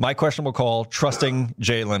 My questionable call, trusting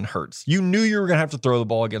Jalen Hurts. You knew you were going to have to throw the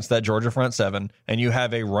ball against that Georgia front seven, and you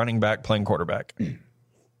have a running back playing quarterback.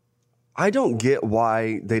 I don't get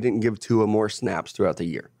why they didn't give Tua more snaps throughout the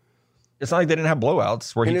year. It's not like they didn't have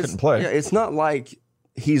blowouts where he couldn't play. Yeah, it's not like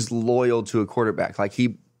he's loyal to a quarterback. Like,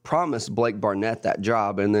 he promised Blake Barnett that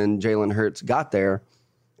job, and then Jalen Hurts got there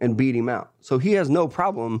and beat him out. So he has no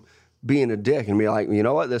problem being a dick and be like, you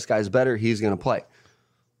know what, this guy's better. He's going to play.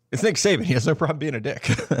 It's Nick Saban. He has no problem being a dick.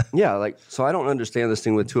 Yeah, like, so I don't understand this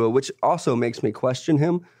thing with Tua, which also makes me question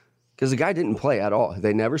him because the guy didn't play at all.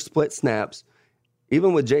 They never split snaps.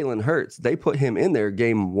 Even with Jalen Hurts, they put him in there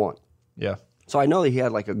game one. Yeah. So I know that he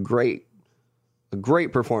had like a great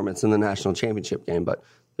performance in the national championship game, but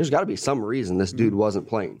there's got to be some reason this dude wasn't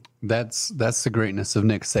playing. That's the greatness of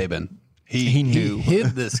Nick Saban. He knew. He hid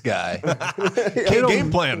this guy.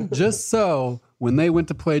 Game plan. Just so when they went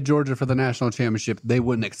to play Georgia for the national championship, they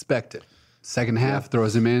wouldn't expect it. Second half,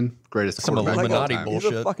 throws him in. Greatest Some quarterback of all Illuminati time.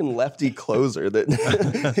 bullshit. He's a fucking lefty closer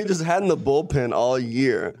that he just had in the bullpen all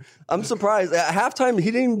year. I'm surprised. At halftime, he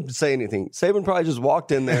didn't even say anything. Saban probably just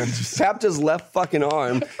walked in there, tapped his left fucking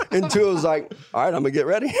arm, and Tua was like, all right, I'm going to get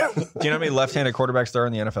ready. Do you know how many left-handed quarterbacks there are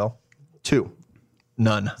in the NFL? 2.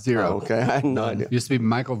 None. 0. Oh, okay, I had no idea. Used to be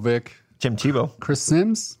Michael Vick, Tim Tebow, Chris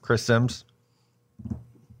Sims. Chris Sims.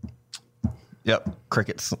 Yep.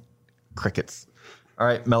 Crickets. All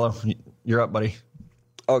right, Mello, you're up, buddy.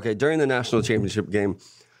 Okay, during the national championship game,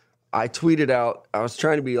 I tweeted out, I was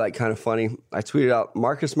trying to be like kind of funny. I tweeted out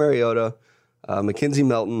Marcus Mariota, Mackenzie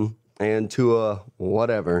Melton, and Tua,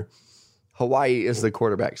 whatever. Hawaii is the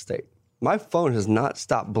quarterback state. My phone has not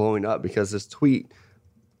stopped blowing up because this tweet,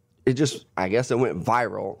 I guess it went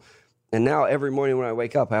viral. And now every morning when I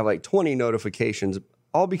wake up, I have like 20 notifications,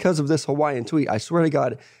 all because of this Hawaiian tweet. I swear to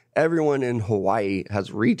God, everyone in Hawaii has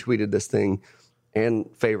retweeted this thing and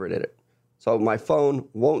favorited it. So my phone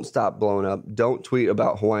won't stop blowing up. Don't tweet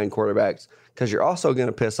about Hawaiian quarterbacks because you're also going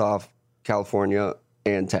to piss off California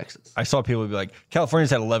and Texas. I saw people be like, California's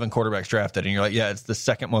had 11 quarterbacks drafted, and you're like, yeah, it's the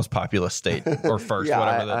second most populous state, or first, Yeah,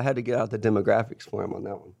 whatever. I had to get out the demographics for him on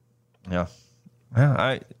that one.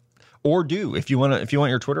 Yeah. Or do if you want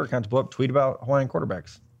your Twitter account to blow up, tweet about Hawaiian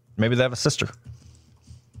quarterbacks. Maybe they have a sister.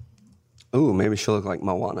 Ooh, maybe she'll look like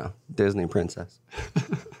Moana, Disney princess.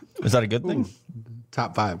 Is that a good thing?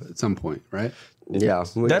 Top 5 at some point, right? Yeah,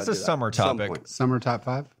 That's gotta a do that summer at some topic. point. Summer top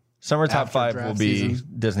 5. Summer top After 5 draft will be season.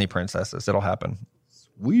 Disney princesses. It'll happen.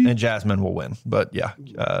 We And Jasmine will win. But yeah,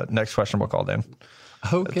 next question we'll call Dan.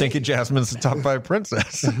 okay. Thinking Jasmine's the top 5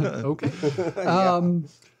 princess. Okay.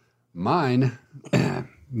 Mine.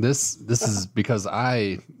 This is because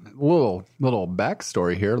little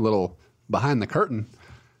backstory here, little behind the curtain.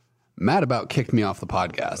 Matt about kicked me off the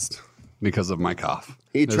podcast because of my cough.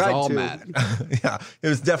 He It was tried all to. Matt. Yeah, it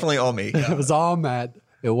was definitely all me. It was all Matt.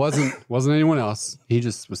 It wasn't anyone else. He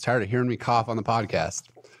just was tired of hearing me cough on the podcast.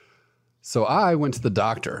 So I went to the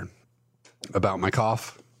doctor about my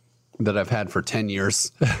cough that I've had for 10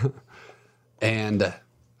 years. And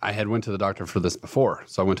I had went to the doctor for this before.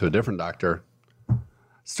 So I went to a different doctor,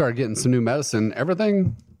 started getting some new medicine.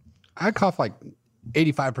 Everything, I cough like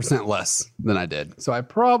 85% less than I did. So I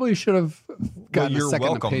probably should have gotten a you're second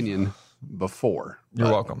welcome. opinion before.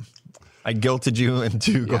 You're welcome. I guilted you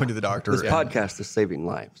into going to the doctor. This and podcast is saving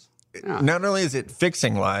lives. not only is it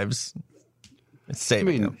fixing lives, it's I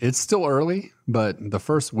saving mean, them. it's still early, but the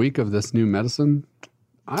first week of this new medicine,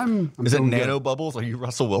 I'm Is it feeling nano bubbles? Are you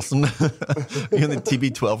Russell Wilson? Are you in the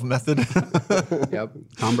TB12 method? good. Yep,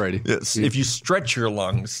 Tom Brady. Yes. If you stretch your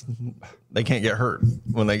lungs, they can't get hurt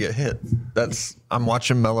when they get hit. I'm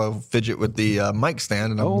watching Mello fidget with the mic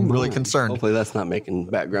stand, and I'm really concerned. Hopefully that's not making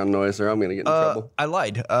background noise or I'm going to get in trouble. I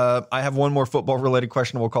lied. I have one more football-related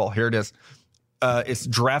question we'll call. Here it is. It's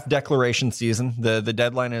draft declaration season. The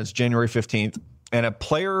deadline is January 15th. And a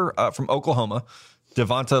player from Oklahoma,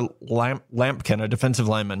 Devonta Lampkin, a defensive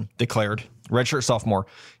lineman, declared, redshirt sophomore,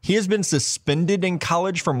 he has been suspended in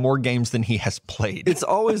college for more games than he has played. It's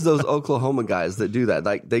always those Oklahoma guys that do that.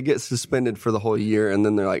 Like, they get suspended for the whole year and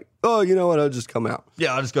then they're like, oh, you know what? I'll just come out.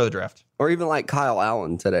 Yeah, I'll just go to the draft. Or even like Kyle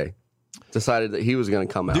Allen today. decided that he was going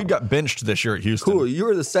to come out. Dude got benched this year at Houston. Cool. You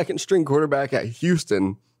were the second string quarterback at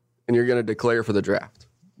Houston, and you're going to declare for the draft.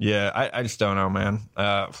 Yeah, I just don't know, man.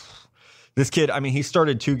 This kid, I mean, he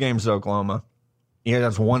started 2 games at Oklahoma. He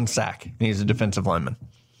has 1 sack, and he's a defensive lineman.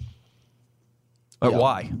 But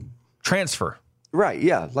why? Transfer. Right,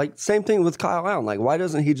 yeah. Like, same thing with Kyle Allen. Like, why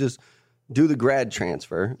doesn't he just do the grad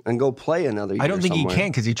transfer and go play another year I don't think somewhere? he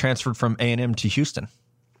can because he transferred from A&M to Houston.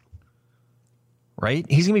 Right?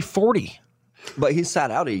 He's going to be 40. But he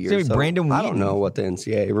sat out a year. It's gonna be Brandon I don't Whedon. know what the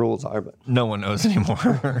NCAA rules are, but No one knows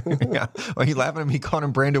anymore. Yeah. Are you laughing at me calling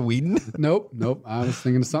him Brandon Whedon? Nope. I was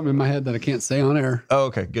thinking of something in my head that I can't say on air. Oh,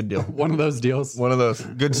 okay. Good deal. One of those deals. One of those.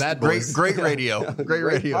 Good, Bad great, boys. great radio. Great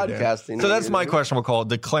radio. Dan. podcasting. So that's my questionable call,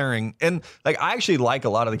 declaring. And like, I actually like a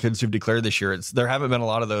lot of the kids who've declared this year. There haven't been a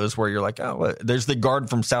lot of those where you're like, oh, what? There's the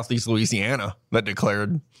guard from Southeast Louisiana that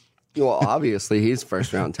declared. Well, obviously, he's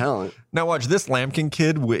first-round talent. Now watch this Lampkin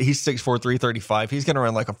kid. He's 6'4", 335. He's going to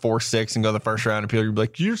run like a 4.6 and go the first round. And people will be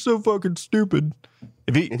like, you're so fucking stupid.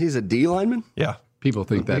 If he, And he's a D lineman? yeah. People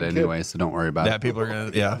think that Big anyway, so don't worry about Yeah, it. people are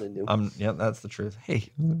going to, yeah. They do. Yeah, that's the truth. Hey.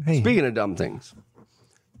 Speaking of dumb things,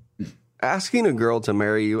 asking a girl to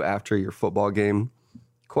marry you after your football game,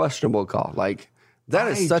 questionable call. Like, that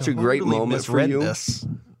is such a great totally moment for misread you. This.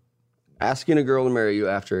 Asking a girl to marry you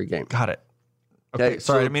after a game. Got it. Okay,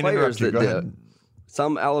 sorry, I didn't mean to interrupt you. Go ahead.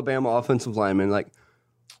 Some Alabama offensive lineman, like,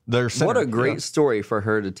 They're what a great story for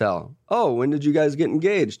her to tell. Oh, when did you guys get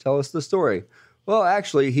engaged? Tell us the story. Well,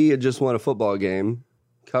 actually, he had just won a football game,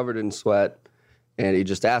 covered in sweat, and he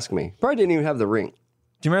just asked me. Probably didn't even have the ring.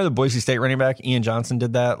 Do you remember the Boise State running back Ian Johnson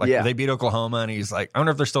did that? Like Yeah. they beat Oklahoma, and he's like, I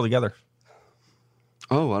wonder if they're still together.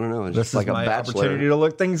 Oh, I don't know. It's This just like is a my bachelor opportunity to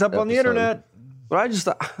look things up on the episode. internet. But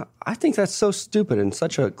I think that's so stupid and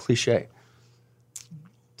such a cliche.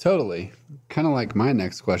 Totally. Kind of like my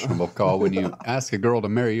next questionable call when you ask a girl to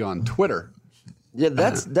marry you on Twitter. Yeah,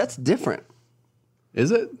 that's different. Is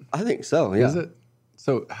it? I think so. Yeah. Is it?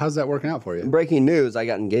 So how's that working out for you? Breaking news: I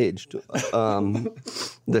got engaged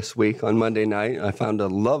this week on Monday night. I found a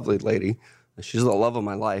lovely lady. She's the love of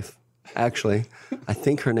my life. Actually, I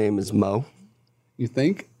think her name is Mo. You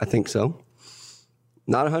think? I think so.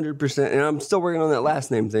 Not 100%, and I'm still working on that last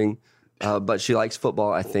name thing. But she likes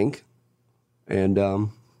football, I think, and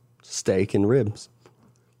steak and ribs.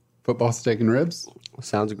 Football, steak, and ribs?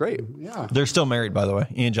 Sounds great. Yeah. They're still married, by the way.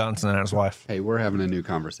 Ian Johnson and his wife. Hey, we're having a new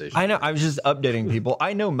conversation. I know. I was just updating people.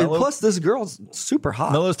 I know And Mello. plus, this girl's super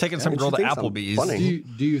hot. Melo's taking some And girl she to thinks I'm Applebee's. funny.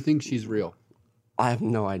 do you think she's real? I have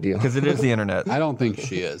no idea. Because it is the internet. I don't think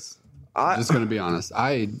she is. I'm just going to be honest.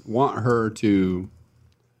 I want her to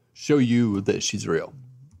show you that she's real.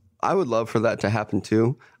 I would love for that to happen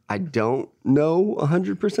too. I don't know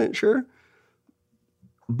 100% sure,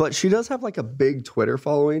 but she does have like a big Twitter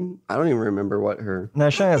following. I don't even remember what her. No,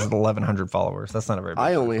 she has 1,100 followers. That's not a very big.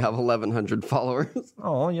 I only have 1,100 followers.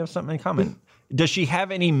 Oh, you have something in common. Does she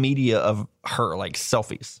have any media of her, like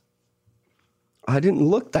selfies? I didn't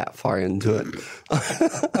look that far into it.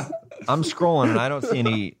 I'm scrolling and I don't see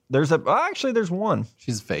any. Actually, there's one.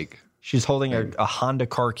 She's fake. She's holding a Honda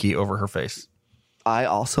car key over her face. I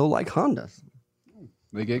also like Hondas.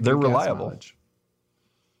 They're good gas reliable. mileage.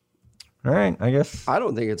 All right, I guess. I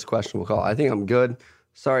don't think it's a questionable call. I think I'm good.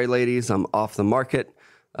 Sorry, ladies, I'm off the market.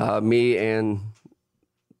 Me and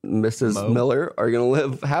Mrs. Miller are going to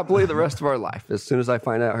live happily the rest of our life as soon as I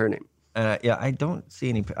find out her name. Yeah, I don't see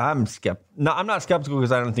any. I'm skeptical. No, I'm not skeptical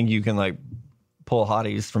because I don't think you can like pull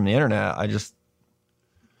hotties from the internet. I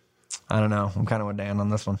don't know. I'm kind of with Dan on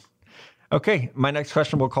this one. Okay, my next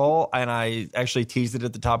questionable call, and I actually teased it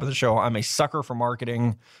at the top of the show. I'm a sucker for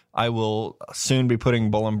marketing. I will soon be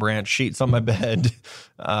putting Bull and Branch sheets on my bed.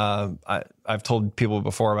 I've told people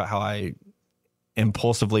before about how I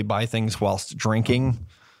impulsively buy things whilst drinking.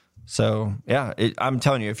 So, yeah, I'm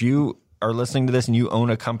telling you, if you are listening to this and you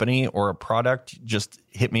own a company or a product, just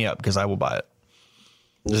hit me up because I will buy it.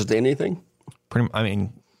 Just anything? I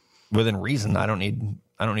mean, within reason. I don't need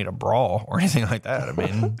a bra or anything like that. I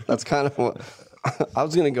mean, That's kind of what I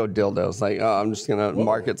was going to go dildos. Like, oh, I'm just going to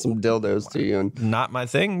market some dildos to you. And, not my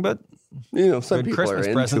thing, but some good people Christmas are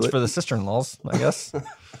into presents it. for the sister-in-laws, I guess.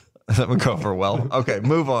 That would go over well. Okay,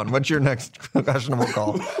 move on. What's your next questionable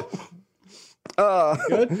call?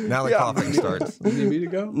 Good? Now the coughing starts. You need me to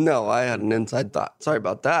go? No, I had an inside thought. Sorry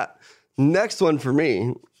about that. Next one for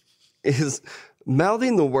me is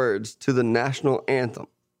mouthing the words to the national anthem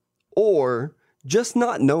or just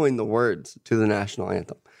not knowing the words to the national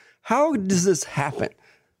anthem. How does this happen?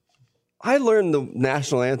 I learned the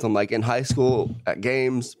national anthem like in high school at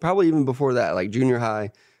games, probably even before that, like junior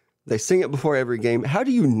high. They sing it before every game. How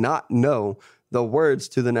do you not know the words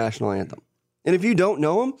to the national anthem? And if you don't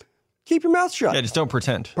know them, keep your mouth shut. Yeah, just don't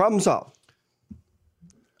pretend. Problem solved.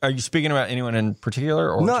 Are you speaking about anyone in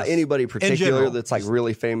particular, or Not just anybody in particular general? that's like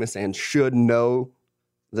really famous and should know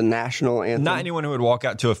the national anthem? Not anyone who would walk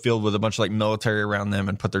out to a field with a bunch of like military around them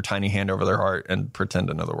and put their tiny hand over their heart and pretend.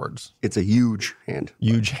 In other words, It's a huge hand.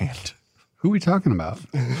 huge hand. Who are we talking about?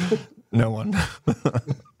 No one.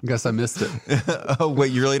 I guess I missed it. Oh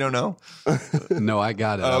wait, you really don't know? No, I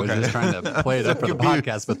got it. I was Okay. just trying to play it up for the confused.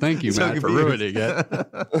 podcast, but thank you, So Matt, for confused. ruining it.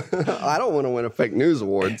 I don't want to win a fake news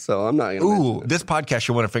award, so I'm not going to. Ooh, this podcast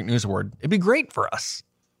should win a fake news award. It'd be great for us.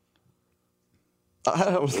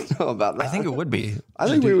 I don't know about that. I think it would be. I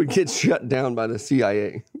think we would get shut down by the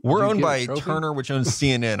CIA, We're you owned get a by trophy? Turner, which owns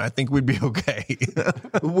CNN. I think we'd be okay.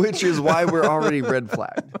 which is why we're already red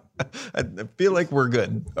flagged. I feel like we're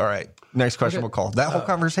good. All right. Next question we'll call. That whole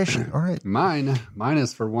conversation. All right. Mine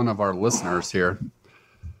is for one of our listeners here,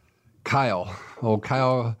 Kyle. Oh,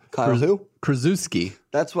 Kyle. Kyle who? Krasuski.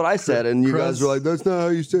 That's what I said, and you guys were like, "That's not how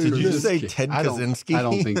you say it." Did you just say Krasuski. Ted I Kaczynski?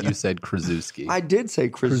 don't think you said Krasuski. I did say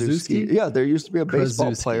Krasuski. Krasuski? Yeah, there used to be a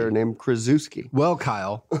baseball Krasuski. player named Krasuski. Well,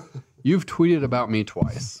 Kyle, you've tweeted about me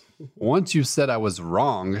twice. Once you said I was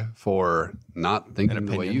wrong for not thinking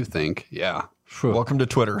the way you think. Yeah. Phew. Welcome to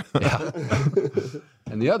Twitter.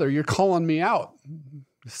 And the other, you're calling me out,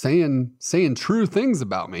 saying true things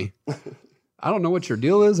about me. I don't know what your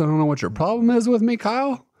deal is. I don't know what your problem is with me,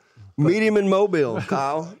 Kyle. Meet him in Mobile,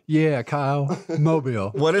 Kyle. Yeah, Kyle. Mobile.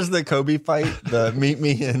 What is the Kobe fight? The meet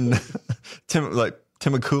me in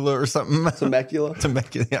Temecula or something? Temecula.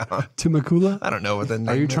 Temecula. Yeah. Timakula? I don't know what the name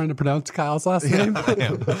Are you is. trying to pronounce Kyle's last name? I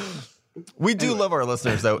am. We do love our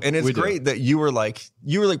listeners though, and it's We do. great that you were like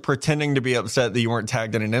pretending to be upset that you weren't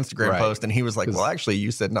tagged in an Instagram Right. post, and he was like, "Well, actually,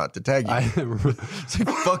 you said not to tag you." It's like,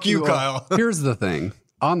 fuck you, Kyle. Here's the thing.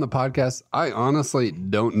 On the podcast, I honestly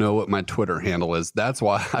don't know what my Twitter handle is. That's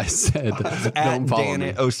why I said At don't follow Dan me.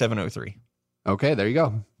 at 0703. Okay, there you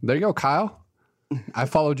go. There you go, Kyle. I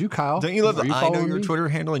followed you, Kyle. Don't you love Are that I know following your me? Twitter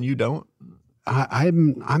handle and you don't?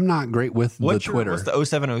 I'm not great with What's the Twitter. What's the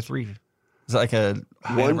 0703? Is it like a One's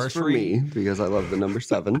for anniversary? me because I love the number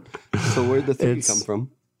 7. So where'd the 3 It's- come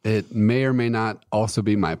from? It may or may not also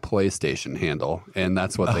be my PlayStation handle, and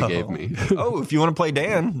that's what they gave me. Oh, if you want to play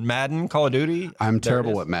Dan, Madden, Call of Duty. I'm there it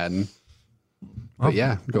terrible is. at Madden. But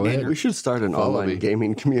yeah, go ahead. We should start an Follow online me.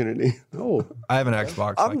 gaming community. Oh, I have an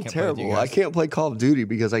Xbox. So I I'm can't terrible. Play with you I guys. can't play Call of Duty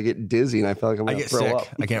because I get dizzy and I feel like I'm I going to get throw sick. up.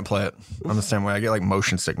 I can't play it. I'm the same way. I get like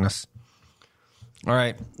motion sickness. All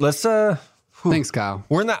right, let's. thanks, Kyle.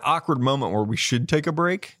 We're in that awkward moment where we should take a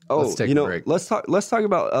break. Oh, Let's take you a know, break. let's talk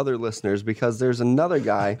about other listeners because there's another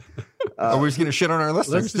guy. Are we just gonna shit on our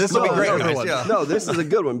listeners? just This will be go on great, another guys. one. Yeah. No, this is a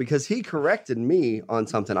good one because he corrected me on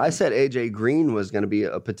something. I said AJ Green was going to be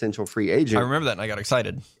a potential free I agent, remember that, and I got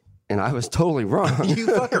excited. and I was totally wrong. You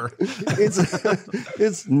fucker.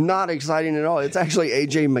 It's not exciting at all. It's actually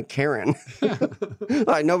AJ McCarron.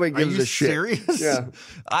 Like nobody Are gives you a shit. serious? Yeah.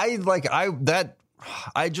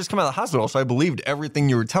 I just come out of the hospital, so I believed everything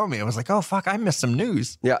you were telling me. I was like, oh fuck, I missed some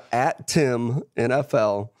news. Yeah, at Tim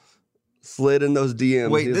NFL slid in those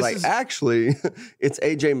DMs. Wait, He's this like, is- actually, it's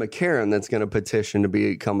AJ McCarron that's going to petition to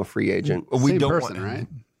become a free agent. We Same don't person, want him. right?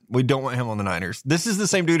 We don't want him on the Niners. This is the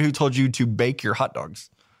same dude who told you to bake your hot dogs.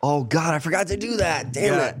 Oh God, I forgot to do that.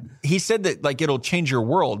 Damn it. He said that like it'll change your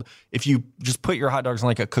world if you just put your hot dogs on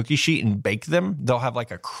like a cookie sheet and bake them. They'll have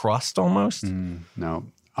like a crust almost. No,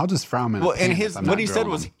 I'll just fry them in Well, a pan and if I'm what not he said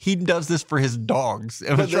grilling was them. he does this for his dogs.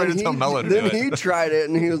 And I But was trying then to tell Mello to do then it. he tried it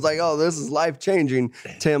and he was like, "Oh, this is life changing."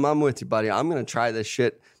 Tim, I'm with you, buddy. I'm going to try this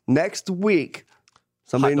shit next week.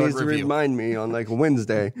 Somebody Hot dog needs to review. remind me on like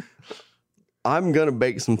Wednesday. I'm going to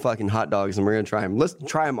bake some fucking hot dogs and we're going to try them. Let's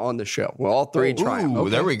try them on the show. We'll all three try them. Ooh,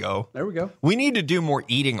 there we go. There we go. Can We need to do more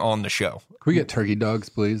eating on the show. we get turkey dogs,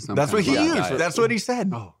 please? I'm That's what he kinda used. diet. That's what he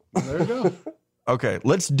said. Oh, there you go. Okay,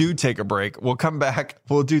 let's take a break. We'll come back.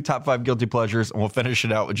 We'll do top 5 guilty pleasures, and we'll finish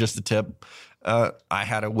it out with just a tip. I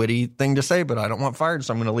had a witty thing to say, but I don't want fired,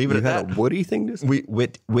 so I'm going to leave it You at had that. a Woody thing to say?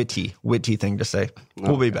 Witty thing to say.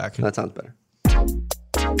 We'll be back. That sounds better.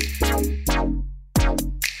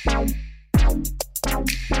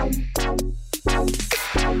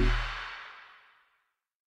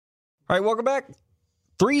 All right, welcome back.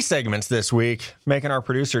 3 segments this week, making our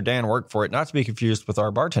producer Dan work for it. Not to be confused with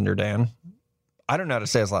our bartender Dan. I don't know how to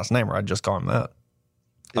say his last name, or I'd just call him that.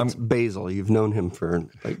 It's Basil. You've known him for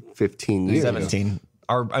like 15 years. 17.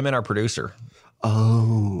 I meant our producer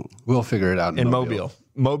Oh. We'll figure it out in Mobile.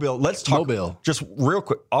 Mobile. Let's talk. Mobile. Just real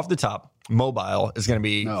quick, off the top. Mobile is going to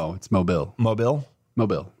be No, it's Mobile. Mobile.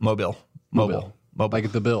 Mobile. Mobile. Mobile.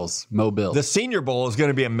 Like the Bills. Mobile. The Senior Bowl is going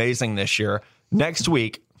to be amazing this year. Next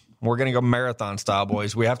week, we're going to go marathon style,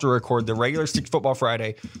 boys. We have to record the regular Stick Football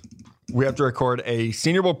Friday we have to record a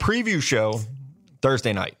Senior Bowl preview show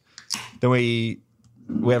Thursday night. Then we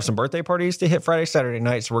have some birthday parties to hit Friday, Saturday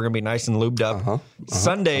night, so we're going to be nice and lubed up.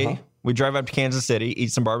 Sunday, we drive up to Kansas City,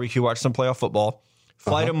 eat some barbecue, watch some playoff football,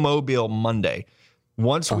 fly to Mobile Monday.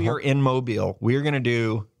 Once we are in Mobile, we are going to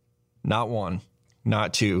do not 1,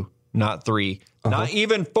 not 2, not 3, not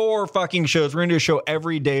even 4 fucking shows. We're going to do a show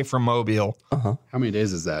every day from Mobile. How many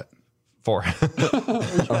days is that? 4.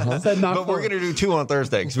 But we're going to do 2 on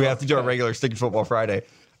Thursday because we have to do our regular Stick to Football Friday.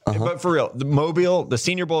 But for real, the Mobile, the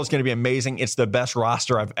Senior Bowl is going to be amazing. It's the best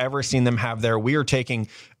roster I've ever seen them have there. We are taking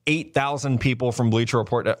 8,000 people from Bleacher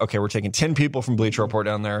Report. Okay, we're taking 10 people from Bleacher Report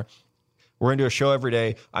down there. We're going to do a show every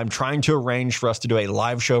day. I'm trying to arrange for us to do a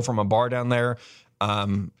live show from a bar down there.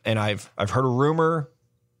 And I've heard a rumor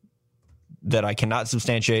that I cannot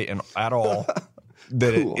substantiate at all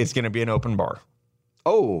that it's going to be an open bar.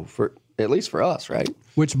 Oh, for at least for us, right?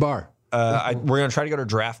 Which bar? We're going to try to go to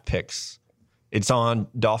Draft Picks. It's on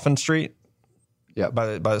Dolphin Street. Yeah,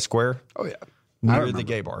 by the square. Oh yeah, near the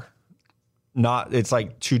gay bar. It's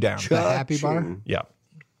like 2 down. The Happy Bar. Yeah,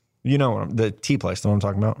 you know the tea place. The one I'm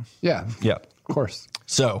talking about. Yeah, of course.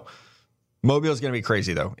 So Mobile is going to be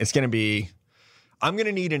crazy though. It's going to be. I'm going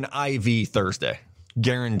to need an IV Thursday,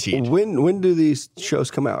 guaranteed. When do these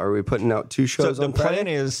shows come out? Are we putting out 2 shows on Friday? The plan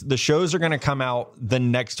is the shows are going to come out the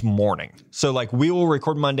next morning. So like we will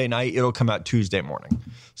record Monday night. It'll come out Tuesday morning.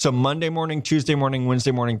 So Monday morning, Tuesday morning, Wednesday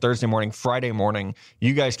morning, Thursday morning, Friday morning,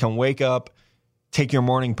 you guys can wake up, take your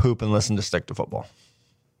morning poop, and listen to Stick to Football.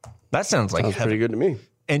 That sounds like pretty good to me.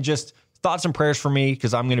 And just thoughts and prayers for me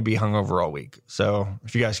because I'm going to be hungover all week. So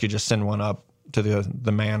if you guys could just send one up to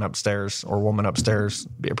the man upstairs or woman upstairs,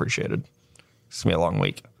 be appreciated. It's going to be a long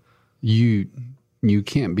week. You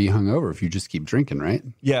can't be hungover if you just keep drinking, right?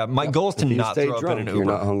 Yeah, my goal is to not throw up in an Uber. You're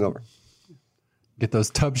not hungover. Get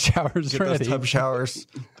those tub showers ready. Those tub showers.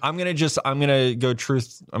 I'm gonna go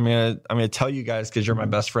truth. I'm gonna tell you guys because you're my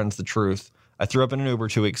best friends the truth. I threw up in an Uber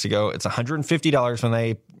 2 weeks ago. It's $150 when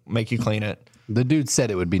they make you clean it. The dude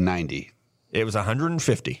said it would be 90. It was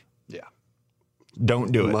 $150. Yeah.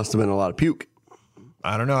 Don't do it. Must have been a lot of puke.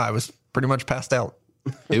 I don't know. I was pretty much passed out.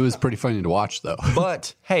 It was pretty funny to watch though.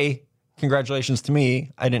 But hey, congratulations to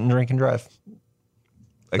me. I didn't drink and drive.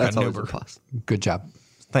 I got an Uber. Good job.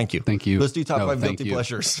 Thank you. Thank you. Let's do top 5 guilty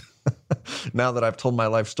pleasures. Now that I've told my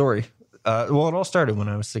life story. Well, it all started when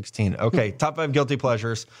I was 16. Okay, top 5 guilty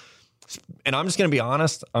pleasures. And I'm just going to be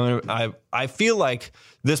honest. I feel like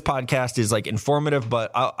this podcast is like informative,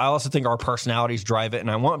 but I also think our personalities drive it. And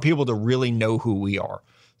I want people to really know who we are.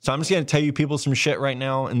 So I'm just going to tell you people some shit right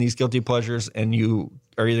now in these guilty pleasures. And you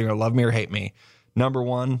are either going to love me or hate me. Number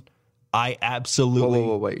 1, I absolutely.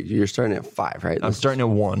 Wait. You're starting at 5, right? I'm starting at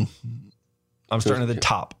 1. I'm starting at the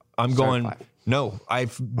top. I'm going. No,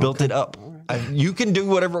 I've built it up. Right. You can do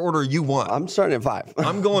whatever order you want. I'm starting at 5.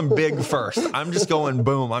 I'm going big first. I'm just going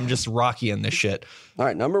boom. I'm just Rocky in this shit. All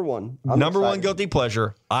right, number 1. Number 1 guilty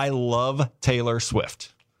pleasure. I love Taylor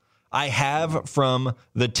Swift. I have from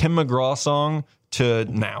the Tim McGraw song to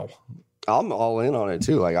now. I'm all in on it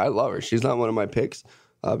too. Like I love her. She's not one of my picks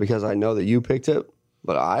because I know that you picked it.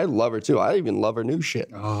 But I love her too. I even love her new shit.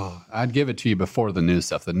 Oh, I'd give it to you before the new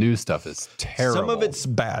stuff. The new stuff is terrible. Some of it's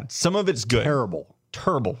bad. Some of it's good. Terrible.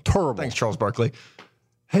 Thanks, Charles Barkley.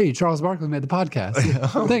 Hey, Charles Barkley made the podcast.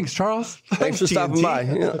 Thanks, Charles. Thanks for stopping by.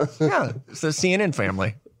 Yeah, it's the CNN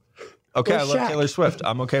family. Okay, Where's I love Shaq? Taylor Swift.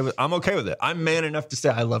 I'm okay with it. I'm man enough to say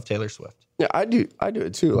I love Taylor Swift. Yeah, I do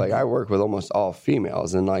it too. Like I work with almost all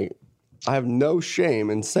females, and like I have no shame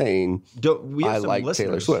in saying I like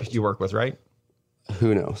Taylor Swift. You work with, right?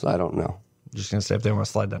 Who knows? I don't know. Just gonna say if they want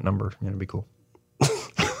to slide that number, it'd be cool.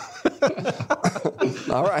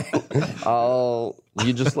 All right,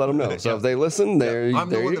 you just let them know. So if they listen, I'm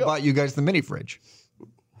the one that bought you guys the mini fridge.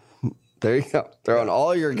 There you go. Throwing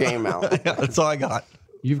all your game out. Yeah, that's all I got.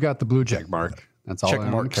 You've got the blue check mark. That's all Check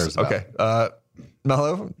anyone marks. cares about. Okay.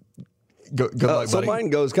 Mello, good luck, So buddy. mine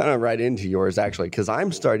goes kind of right into yours actually, because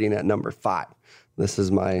I'm starting at number 5. This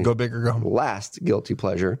is my Go big or go home. last guilty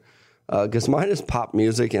pleasure. Because mine is pop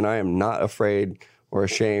music, and I am not afraid or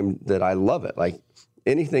ashamed that I love it. Like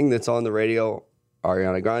anything that's on the radio,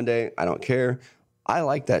 Ariana Grande, I don't care. I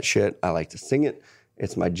like that shit. I like to sing it.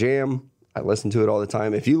 It's my jam. I listen to it all the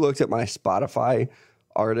time. If you looked at my Spotify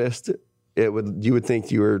artist, you would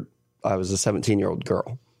think I was a 17-year-old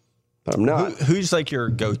girl, but I'm not. Who's like your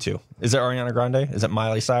go-to? Is it Ariana Grande? Is it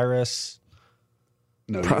Miley Cyrus?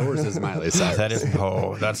 No, yours is Miley Cyrus.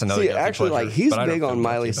 That's another. See, guilty actually, pleasure, like he's but I don't big feel on guilty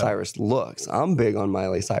Miley about it. Cyrus looks. I'm big on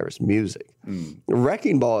Miley Cyrus music.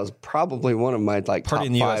 Wrecking Ball is probably one of my like Party top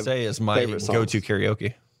in the 5 USA is my favorite songs. go-to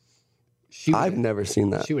karaoke. I've never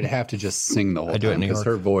seen that. She would have to just sing the whole do it in time New because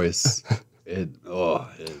York. her voice.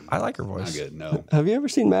 I like her Not voice. good. No. Have you ever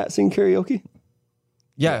seen Matt sing karaoke?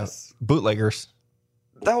 Yeah, Yes. bootleggers.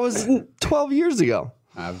 That was 12 years ago.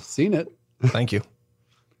 I've seen it. Thank you.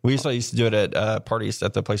 We used to do it at parties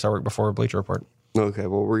at the place I worked before, Bleacher Report. Okay,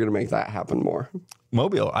 well, we're going to make that happen more.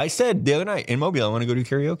 Mobile. I said the other night in Mobile, I want to go do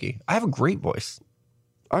karaoke. I have a great voice.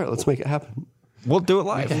 All right, let's make it happen. We'll do it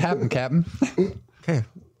live. Make it happen, Captain. Okay.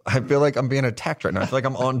 I feel like I'm being attacked right now. I feel like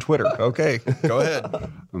I'm on Twitter. Okay, go ahead.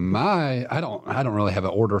 I don't really have an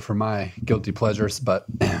order for my guilty pleasures, but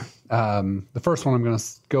the first one I'm going to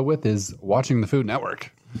go with is watching the Food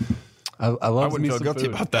Network. I love. I wouldn't feel guilty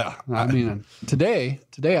about that. I mean, today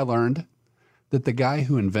I learned that the guy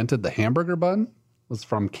who invented the hamburger bun was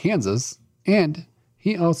from Kansas, and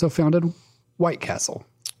he also founded White Castle.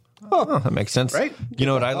 Oh, that makes sense. Right? You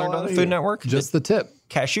know what I learned on the Food Network? Just the tip.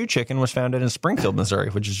 Cashew chicken was founded in Springfield, Missouri,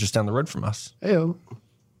 which is just down the road from us. Ew.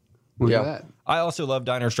 Look Yeah. at that. I also love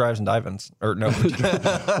diners, drives, and dive-ins. Or no,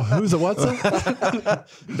 Who's a what's it?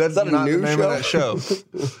 that's that a not new the name show? of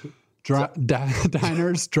that show.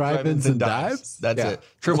 Diners, drive-ins, and dives. That's Yeah. it.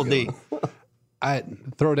 Triple D. I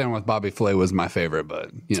Throw Down with Bobby Flay was my favorite,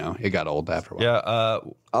 but it got old after a while.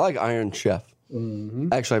 Yeah. I like Iron Chef.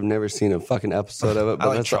 Actually, I've never seen a fucking episode of it, but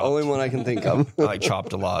like that's Chopped. the only one I can think of. I like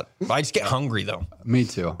Chopped a lot. I just get hungry though. Me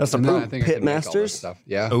too. That's the And then problem. I think I can make all this Pitmasters? stuff.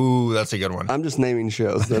 Yeah. Ooh, that's a good one. I'm just naming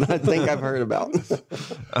shows that I think I've heard about.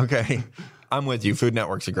 Okay. I'm with you. Food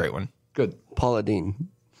Network's a great one. Good. Paula Deen.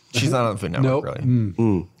 She's not on the Food Network, Nope.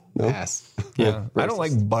 really. Pass. Yeah. I don't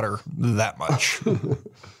like butter that much.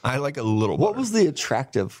 I like a little What butter. was the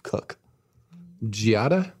attractive cook?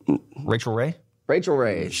 Giada? Rachel Ray? Rachel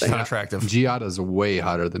Ray. She's not attractive. Giada's way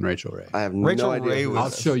hotter than Rachel Ray. I have Rachel no idea. Ray who was- I'll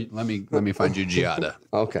that is. show you. Let me find you Giada.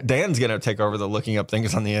 Okay. Dan's going to take over the looking up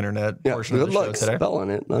things on the internet Yeah, portion good of the show luck today. spelling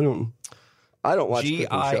it. I don't watch cooking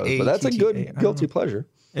shows, but that's a Giatta. I good don't guilty know. pleasure.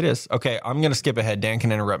 It is. Okay, I'm going to skip ahead. Dan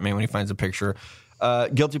can interrupt me when he finds a picture.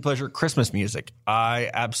 Guilty pleasure, Christmas music. I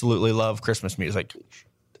absolutely love Christmas music.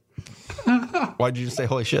 Why'd you just say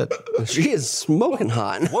holy shit? She is smoking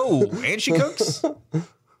hot. Whoa, and she cooks?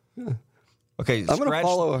 Okay, I'm gonna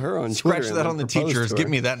follow her on Scratch Twitter and that then on the propose teachers. to Give her.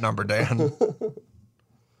 me that number, Dan.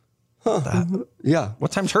 Yeah.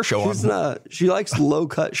 What time's her show She's on? not, she likes low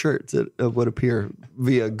cut shirts that would appear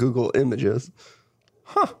via Google Images.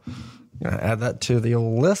 Gonna add that to the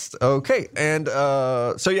old list. Okay, and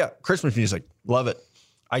so yeah, Christmas music, love it.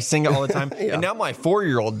 I sing it all the time, Yeah. and now my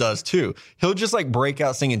 4-year-old does too. He'll just like break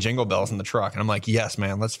out singing Jingle Bells in the truck, and I'm like, yes,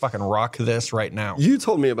 man, let's fucking rock this right now. You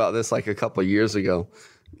told me about this like a couple of years ago,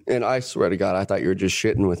 and I swear to God, I thought you were just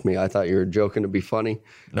shitting with me. I thought you were joking to be funny.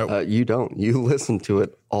 Nope. You don't. You listen to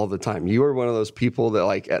it all the time. You are one of those people that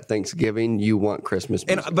like at Thanksgiving, you want Christmas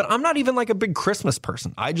music. But I'm not even like a big Christmas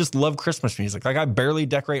person. I just love Christmas music. Like I barely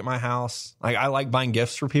decorate my house. Like I like buying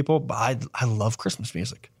gifts for people, but I love Christmas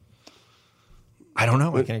music. I don't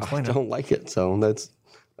know. I can't explain I it. don't like it, so that's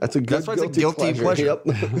a good That's why it's a guilty pleasure. Yep.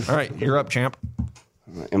 All right, you're up, champ.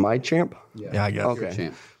 Am I champ? Yeah, I guess. Okay.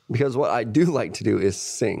 champ. Because what I do like to do is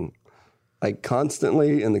sing, like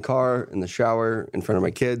constantly in the car, in the shower, in front of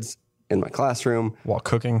my kids, in my classroom. While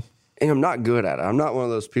cooking. And I'm not good at it. I'm not one of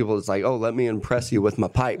those people that's like, oh, let me impress you with my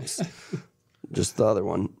pipes. Just the other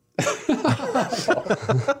one.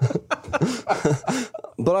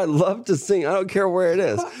 But I love to sing. I don't care where it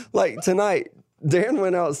is. Like tonight, Dan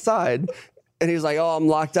went outside and he's like, oh, I'm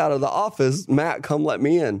locked out of the office. Matt, come let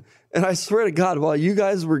me in. And I swear to God, while you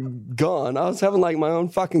guys were gone, I was having like my own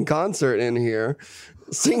fucking concert in here,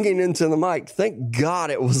 singing into the mic. Thank God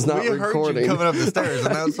it was not We heard recording. you coming up the stairs,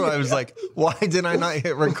 and that's why I was like, why did I not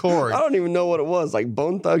hit record? I don't even know what it was, like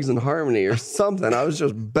Bone Thugs and Harmony or something. I was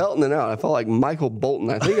just belting it out. I felt like Michael Bolton.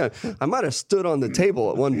 I think I might have stood on the table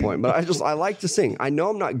at one point, but I like to sing. I know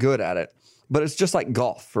I'm not good at it, but it's just like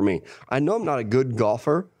golf for me. I know I'm not a good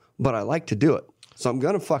golfer, but I like to do it. So I'm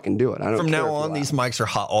going to fucking do it. I don't From care now if you on, laugh. these mics are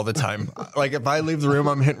hot all the time. Like if I leave the room,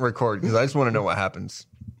 I'm hitting record because I just want to know what happens.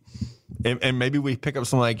 And maybe we pick up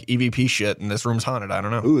some like EVP shit and this room's haunted. I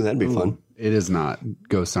don't know. Ooh, that'd be fun. It is not.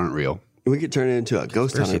 Ghosts aren't real. We could turn it into a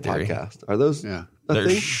ghost hunter Conspiracy theory. podcast. Are those Yeah. a There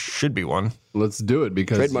thing? should be one. Let's do it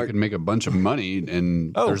because Trademark. you can make a bunch of money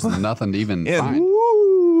and Oh. there's nothing to even In. find.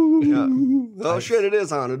 Ooh. Oh, shit, it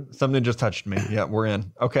is haunted. Something just touched me. Yeah, we're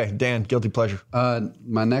in. Okay, Dan, guilty pleasure.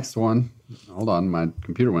 My next one. Hold on, my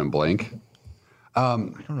computer went blank.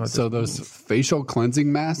 So those facial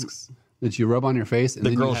cleansing masks that you rub on your face, and The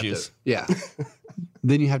then you girls have to- use. yeah.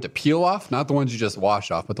 Then you have to peel off, not the ones you just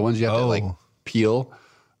wash off, but the ones you have to like peel.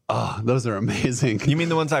 Oh, those are amazing. You mean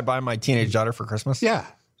the ones I buy my teenage daughter for Christmas? Yeah,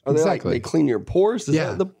 Are they Exactly. like they clean your pores? Is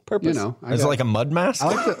that the purpose? You know, Is it like a mud mask?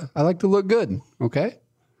 I like to look good. Okay.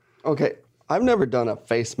 Okay, I've never done a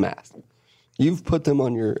face mask. You've put them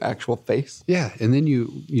on your actual face? Yeah, and then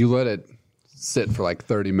you let it sit for like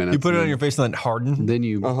 30 minutes. You put it on your face and then harden. Then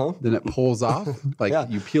then it pulls off. Like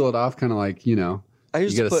you peel it off, kind of like I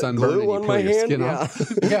used you to get a put sunburn glue and you on peel my your hand. skin Yeah.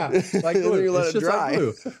 off. Yeah, like glue. then you let It's it just dry. like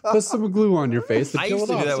glue. Put some glue on your face. I used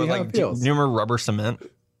to do that with like, do you remember rubber cement?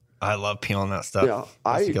 I love peeling that stuff. Yeah,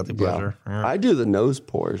 That's a guilty pleasure. I do the nose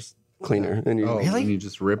pores cleaner. And you, And you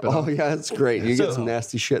just rip it off. yeah, it's great. You get some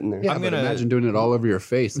nasty shit in there. Yeah, but imagine doing it all over your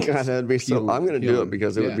face. God, that'd be so. I'm going to do it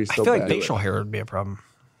because it would be so I feel bad. like facial hair would be a problem.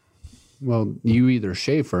 Well, you either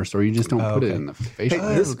shave first or you just don't put it in the facial.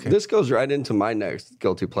 Hey, this goes right into my next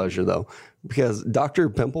guilty pleasure though, because Dr.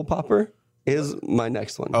 Pimple Popper is my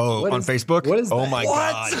next one. Oh, on Facebook? what is Oh that? my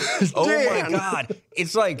What? God. Oh my Dan. God.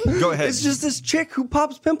 It's like, go ahead. It's just this chick who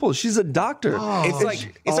pops pimples. She's a doctor. It's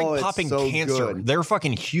like popping so cancer. good. They're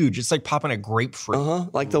fucking huge. It's like popping a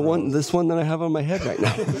grapefruit. Like this one that I have on my head right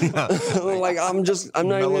now. Like I'm not even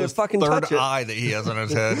gonna Melo's fucking third touch it. eye that he has on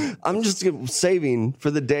his head. I'm just saving for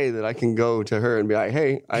the day that I can go to her and be like,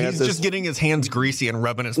 hey, I have He's this. just getting his hands greasy and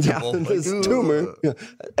rubbing his yeah, pimple. this Like, tumor. Yeah.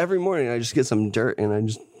 Every morning I just get some dirt and I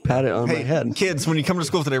just pat it on my hey, head. kids, when you come to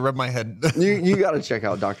school today, rub my head. You got to check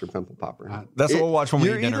out Dr. Pimple Popper. That's what we'll watch when we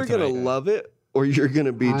You're eat dinner either gonna tonight. love it or you're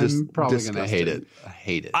gonna be just I'm probably going to hate disgusted. it. I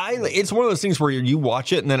hate it. It's one of those things where you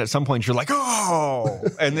watch it and then at some point you're like, oh,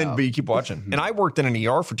 and then but you keep watching. And I worked in an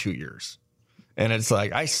ER for 2 years. And it's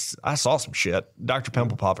like, I saw some shit. Dr.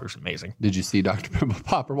 Pimple Popper is amazing. Did you see Dr. Pimple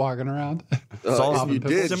Popper walking around? If you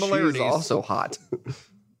did, similarities. she's also hot.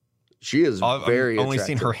 She is very I've only attractive.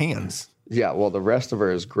 seen her hands. Yeah, well, the rest of her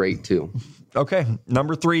is great too. Okay.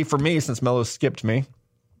 Number 3 for me, since Mello skipped me.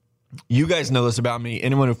 You guys know this about me.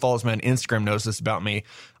 Anyone who follows me on Instagram knows this about me.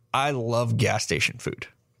 I love gas station food.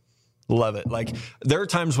 Love it. Like there are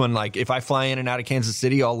times when like if I fly in and out of Kansas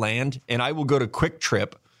City, I'll land and I will go to Quick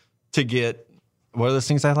Trip to get, what are those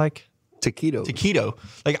things I like? Taquito.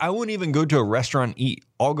 Like I wouldn't even go to a restaurant and eat.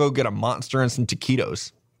 I'll go get a Monster and some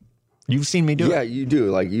taquitos. You've seen me do it. Yeah, you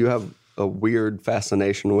do. Like you have a weird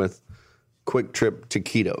fascination with Quick Trip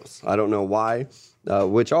taquitos. I don't know why,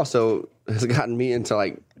 which also has gotten me into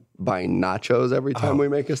like buying nachos every time we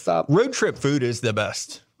make a stop. Road trip food is the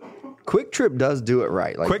best. Quick Trip does do it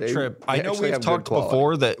right. Like Quick Trip. I know actually we've have good talked quality.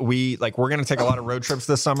 before that we're going to take a lot of road trips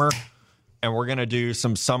this summer and we're going to do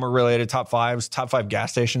some summer related top 5s. Top 5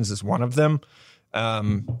 gas stations is one of them.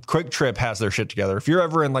 Quick Trip has their shit together. If you're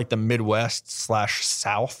ever in like the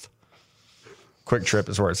Midwest/South, Quick Trip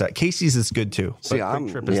is where it's at. Casey's is good too. But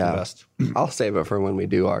Quick Trip is the best. I'll save it for when we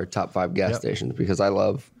do our top 5 gas stations because I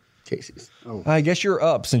love Casey's. I guess you're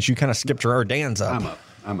up since you kind of skipped her. Or Dan's up.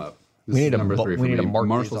 I'm up. We This need is to number bu- 3 we for need to me. mark these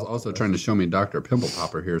Marshall's up. also trying to show me Dr. Pimple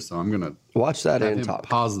Popper here, so I'm going to Watch that have and him talk.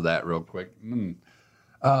 pause that real quick.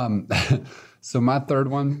 So my third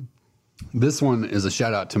one, this one is a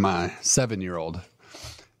shout out to my 7-year-old.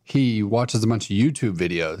 He watches a bunch of YouTube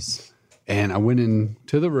videos, and I went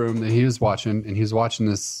into the room that he was watching, and he was watching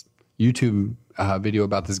this YouTube video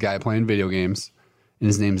about this guy playing video games, and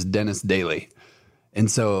his name's Dennis Daly. And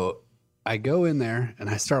so I go in there and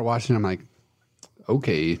I start watching. I'm like,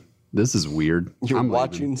 okay, this is weird. You're I'm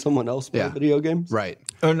watching leaving. someone else play Yeah. video games? Right.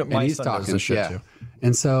 Oh, no, And my he's son does talking this shit yeah. too.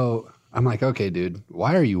 And so I'm like, okay, dude,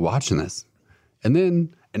 why are you watching this? And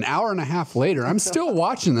then an hour and a half later, I'm still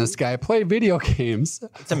watching this guy play video games.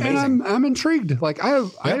 It's amazing. And I'm intrigued. Like I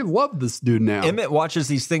love this dude now. Emmett watches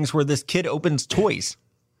these things where this kid opens toys.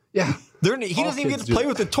 Yeah. He All doesn't even get kids to play do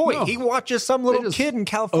with that. a toy. No. He watches some little just kid in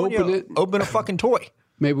California open a fucking toy.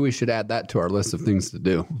 Maybe we should add that to our list of things to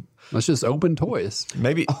do. Let's just open toys.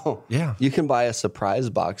 Maybe. Yeah. You can buy a surprise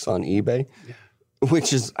box on eBay,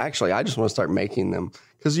 which is actually, I just want to start making them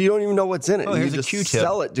because you don't even know what's in it. Oh, You here's a just Q-tip.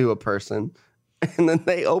 sell it to a person and then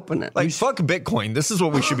they open it. Like, fuck Bitcoin. This is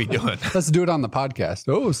what we should be doing. Let's do it on the podcast.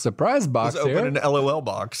 Oh, surprise box Let's here. open an LOL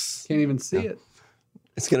box. Can't even see it.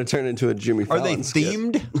 It's going to turn into a Jimmy Are Fallon they skit.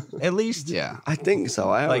 themed at least? Yeah. I think so.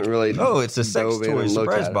 I haven't Like, really. oh, it's a sex dove in toy and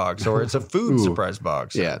looked surprise at it. box or it's a food surprise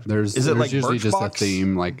box. Yeah. Is it like usually Birchbox? just a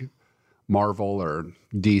theme like Marvel or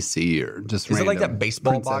DC or just Is it like that random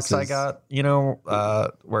baseball box I princesses.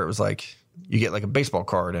 got, where it was like you get like a baseball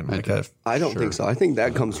card and like a I don't think so. I think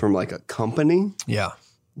that comes from like a company. yeah.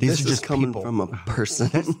 These This are is just coming people. from a person.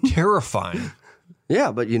 Terrifying.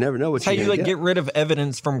 Yeah, but you never know what It's how you like get rid of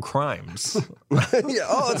evidence from crimes. yeah.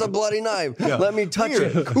 Oh, it's a bloody knife. Let me touch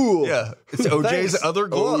it. Cool. Yeah. It's OJ's Thanks, other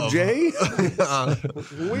glove.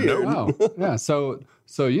 OJ? Weird. Wow. Yeah. So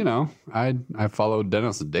I followed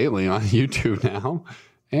Dennis Daly on YouTube now,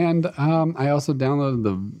 And I also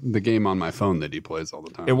downloaded the game on my phone that he plays all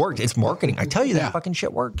the time. It worked. It's marketing. I tell you, that fucking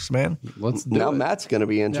shit works, man. Let's do Now it. Matt's going to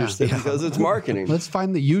be interested because it's marketing. Let's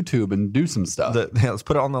find the YouTube and do some stuff. Let's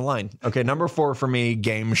put it on the line. Okay, number 4 for me,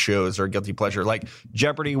 game shows are guilty pleasure. Like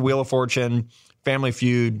Jeopardy, Wheel of Fortune, Family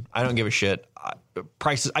Feud. I don't give a shit.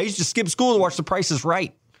 Prices. I used to skip school to watch The Price is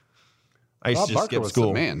Right. I used Bob to Barker skip was school.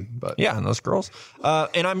 the man, but Yeah, and those girls.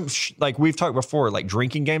 And I'm like we've talked before, like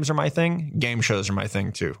drinking games are my thing. Game shows are my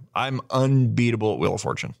thing too. I'm unbeatable at Wheel of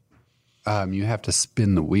Fortune. you have to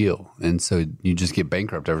spin the wheel, and so you just get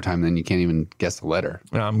bankrupt every time. Then you can't even guess the letter.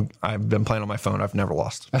 I've been playing on my phone. I've never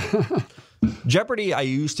lost. Jeopardy, I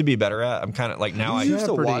used to be better at. I'm kind of like now. I I used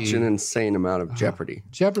to Jeopardy. watch an insane amount of Jeopardy.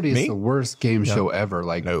 Jeopardy is Me? the worst game show ever.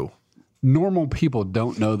 Like no. normal people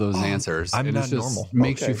don't know those answers. I'm and not it's just normal.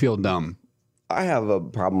 Makes Okay. you feel dumb. I have a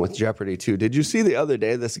problem with Jeopardy too. Did you see the other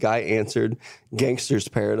day this guy answered Gangster's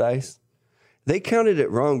Paradise? They counted it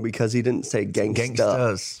wrong because he didn't say gangsta.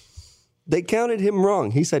 Gangstas. They counted him wrong.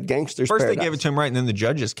 He said Gangster's First Paradise. they gave it to him right, and then the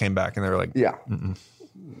judges came back and they were like, Yeah.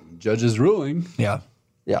 Judge's ruling. yeah.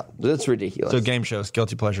 Yeah. That's ridiculous. So game shows,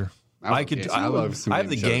 guilty pleasure. I love some I have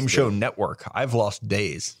the game game shows, show too. network. I've lost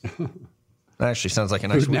days. That actually sounds like a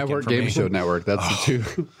nice Food weekend Network, for Game me. Show Network. That's the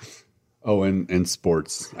two. Oh, and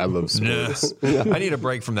sports. I love sports. Yes. I need a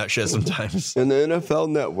break from that shit sometimes. and the NFL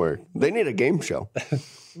Network. They need a game show.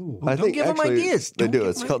 I think give 'em actually ideas. They Don't do. give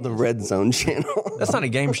It's 'em called the Red Zone Channel. That's not a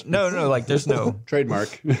game. No, like there's no.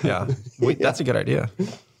 Trademark. Yeah. That's a good idea.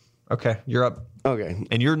 Okay, you're up. Okay.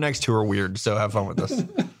 And your next two are weird, so have fun with this.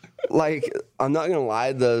 Like, I'm not going to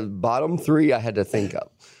lie. The bottom 3 I had to think of.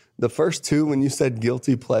 The first 2, when you said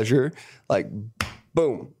guilty pleasure, like,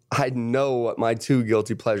 boom. I know what my 2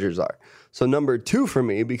 guilty pleasures are. So number 2 for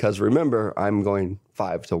me, because remember, I'm going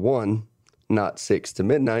 5 to 1, not 6 to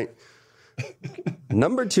midnight.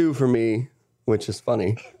 Number 2 for me, which is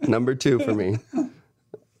funny. Number 2 for me.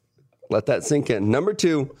 Let that sink in. Number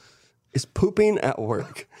 2 is pooping at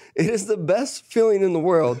work. It is the best feeling in the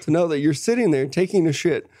world to know that you're sitting there taking a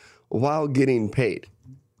shit while getting paid.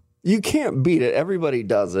 You can't beat it. Everybody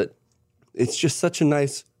does it. It's just such a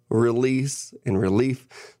nice release and relief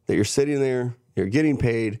that you're sitting there, you're getting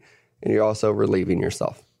paid, and you're also relieving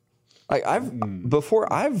yourself. Like I've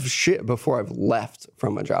shit before I've left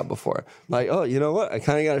from a job before. Like, oh, you know what? I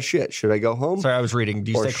kind of got to shit. Should I go home? Sorry, I was reading.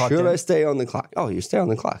 Do you Or stay clocked should in? I stay on the clock? Oh, you stay on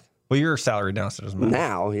the clock. Well, you're salaried now, so it doesn't matter.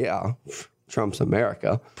 Now, yeah. Trump's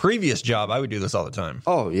America. Previous job, I would do this all the time.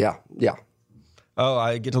 Oh, yeah. Yeah. Oh,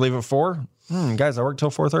 I get to leave at 4? Guys, I worked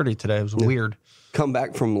till 4:30 today. It was weird. Come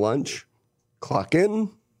back from lunch, clock in,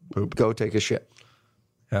 poop, go take a shit.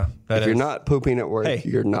 Yeah. If you're not pooping at work, Hey.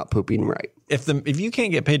 you're not pooping right. If you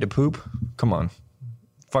can't get paid to poop, come on.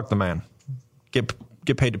 Fuck the man. Get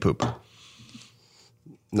paid to poop.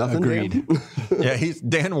 Nothing. Agreed. Dan? Yeah,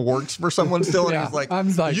 Dan works for someone still, and he's like,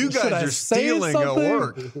 I'm like, you should I guys are say stealing at something?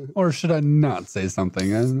 work. Or should I not say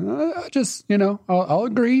something? And I just, I'll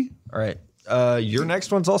agree. All right. Your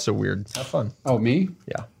next one's also weird. Have fun. Oh, me?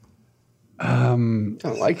 Yeah. I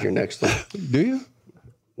don't like your next one. Do you?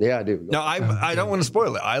 Yeah, I do. No, I don't want to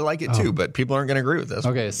spoil it. I like it too, but people aren't going to agree with this.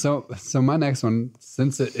 Okay, so my next one,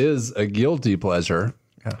 since it is a guilty pleasure,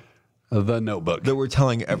 Yeah. The Notebook. That we're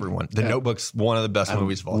telling everyone. The Notebook's one of the best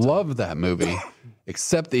movies of all time. Love that movie,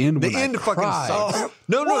 except the end. The when end I fucking cry. sucks.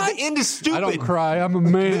 No, the end is stupid. I don't cry. I'm a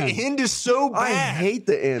man. The end is so I bad. hate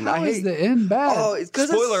the end. How I is hate the end bad? Oh, it's 'cause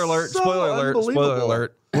Spoiler it's alert, so spoiler alert, spoiler unbelievable.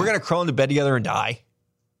 alert. We're going to crawl into bed together and die.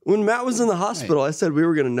 When Matt was in the hospital, I said we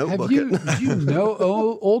were going to notebook it. Do you know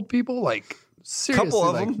old people? Like, seriously, Couple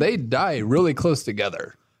of like, them. they die really close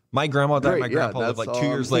together. My grandma died. Great, My yeah, grandpa lived that's like all 2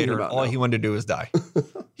 I'm years thinking later. about All now. he wanted to do was die.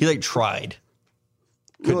 He like tried.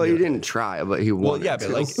 Well, he didn't try, but he Well, wanted yeah, but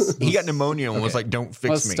to. like he got pneumonia and was like, "Don't fix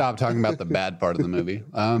Let's me." stop talking about the bad part of the movie.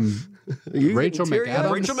 You Rachel getting teary-eyed?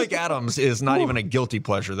 McAdams. Rachel McAdams is not even a guilty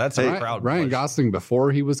pleasure. That's a proud. Ryan pleasure. Gosling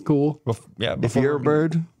before he was cool. Yeah, If before you're a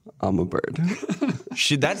bird, I'm a bird.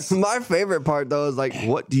 that's My favorite part, though, is like,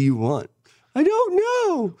 what do you want? I don't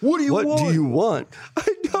know. What do you What want? do you want? I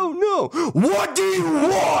don't know. What do you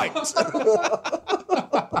want?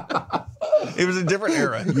 it was a different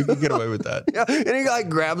era. You could get away with that. Yeah, and he like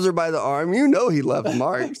grabs her by the arm. You know he left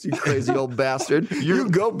marks, you crazy old bastard. You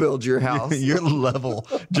go build your house. Your level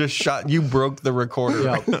just shot. You broke the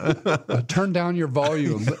recorder. Turn down your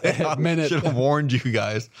volume at minute. Should have warned you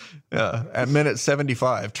guys. Yeah, at minute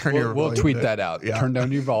 75. Turn your. We'll volume tweet down. that out. Yeah. Turn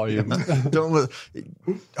down your volume. Don't.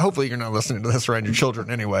 Hopefully, you're not listening to this around your children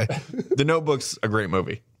anyway. The Notebook's a great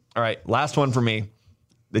movie. All right, last one for me.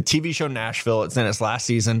 The TV show Nashville. It's in its last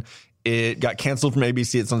season. It got canceled from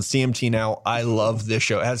ABC. It's on CMT now. I love this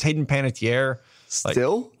show. It has Hayden Panettiere.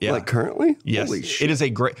 Still? Yeah. Like currently? Yes. Holy shit. It is a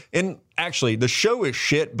great, and actually the show is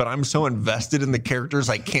shit, but I'm so invested in the characters,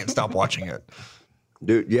 I can't stop watching it.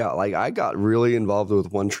 Dude, yeah, like I got really involved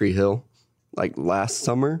with One Tree Hill like last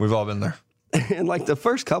summer. We've all been there. And like the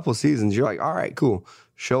first couple seasons, you're like, all right, cool.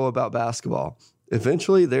 Show about basketball.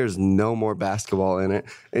 Eventually, there's no more basketball in it.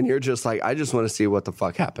 And you're just like, I just want to see what the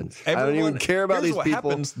fuck happens. I don't even care about here's these what people.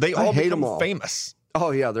 Happens. They I all hate become them all. famous.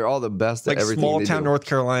 Oh, yeah, they're all the best at Like everything small they town do. North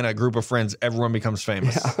Carolina, group of friends, everyone becomes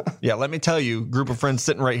famous. Yeah, let me tell you, group of friends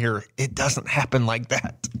sitting right here, it doesn't happen like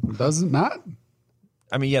that. Does it not?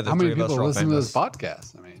 I mean, yeah, the How three many of us people are all listen to this famous.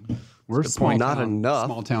 podcast? I mean, we're small point. Not town, enough.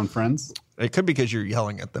 small town friends. It could be because you're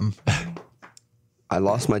yelling at them. I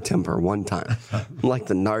lost my temper one time. I'm like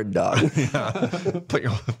the Nard dog. Put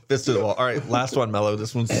your fist to the wall. All right, last one, Mello.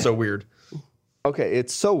 This one's so weird. Okay,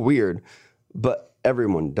 it's so weird, but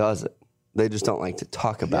everyone does it. They just don't like to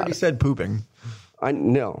talk You about already it. said pooping. I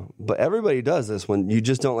know, but everybody does this when you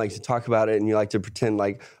just don't like to talk about it and you like to pretend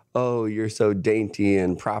like, oh, you're so dainty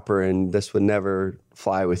and proper and this would never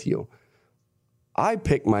fly with you. I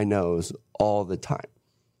pick my nose all the time.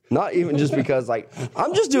 Not even just because like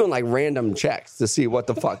I'm just doing like random checks to see what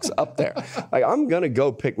the fuck's up there. Like I'm going to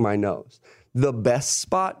go pick my nose. The best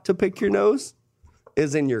spot to pick your nose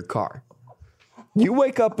is in your car. You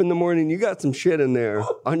wake up in the morning, you got some shit in there.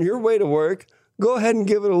 On your way to work, go ahead and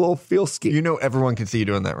give it a little feel ski. You know everyone can see you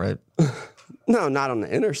doing that, right? No, not on the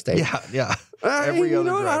interstate. Yeah. You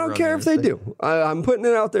know what? I don't care if they do. I'm putting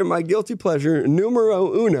it out there. My guilty pleasure,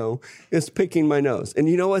 numero uno, is picking my nose. And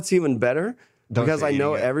you know what's even better? Don't Because say I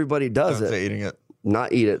know eating it. everybody does Don't it. say eating it.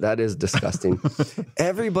 Not eat it. That is disgusting.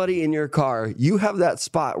 Everybody in your car, you have that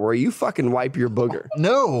spot where you fucking wipe your booger.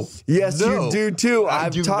 No. Yes, No. you do too. I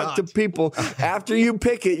I've do talked not. to people after you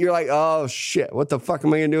pick it, you're like, oh shit, what the fuck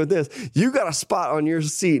am I gonna do with this? You got a spot on your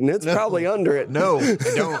seat and it's probably under it. No, I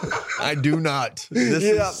don't. I do not. This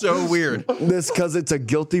Yeah. is so weird. This because it's a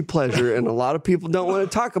guilty pleasure and a lot of people don't want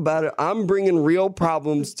to talk about it. I'm bringing real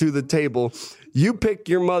problems to the table. You pick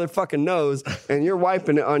your motherfucking nose and you're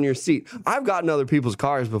wiping it on your seat. I've gotten other people's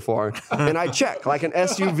cars before and I check like an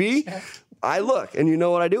SUV. I look and you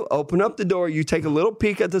know what I do? Open up the door. You take a little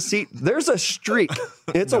peek at the seat. There's a streak.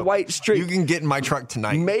 It's a white streak. You can get in my truck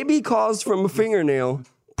tonight. Maybe caused from a fingernail.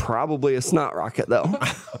 Probably a snot rocket though.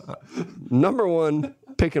 Number one,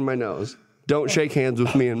 picking my nose. Don't shake hands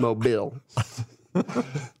with me in Mobile.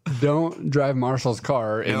 Don't drive Marshall's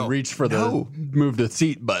car and No. reach for No. the move the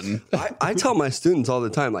seat button. I tell my students all the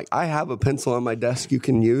time, like, I have a pencil on my desk you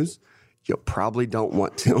can use. You probably don't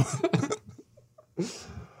want to.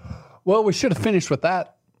 Well, we should have finished with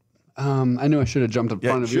that. I knew I should have jumped in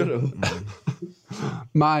front of you.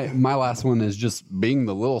 My last one is just being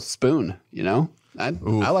the little spoon. You know, I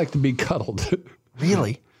like to be cuddled.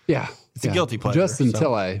 Really? Yeah, It's a guilty pleasure, Just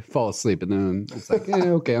until I fall asleep, and then it's like,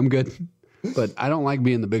 okay, I'm good. But I don't like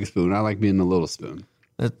being the big spoon. I like being the little spoon.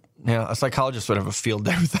 Yeah, a psychologist would have a field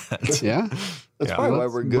day with that. Yeah, That's probably why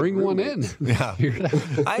Let's we're good. bring one in. Yeah. Figure it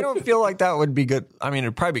out. I don't feel like that would be good. I mean,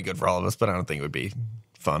 it'd probably be good for all of us, but I don't think it would be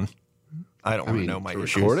fun. I don't want to know my to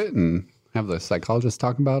issues. record it and have the psychologist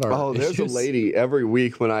talk about our Oh, there's issues. a lady every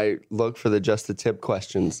week when I look for the Just the Tip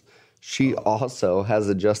questions. She also has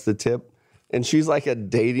a Just the Tip, and she's like a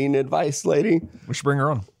dating advice lady. We should bring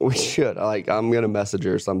her on. We should. Like, I'm gonna message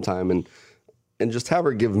her sometime and just have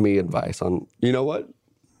her give me advice on. You know what?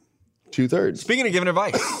 2/3. Speaking of giving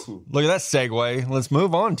advice, look at that segue. Let's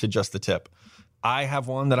move on to Just the Tip. I have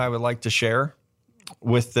one that I would like to share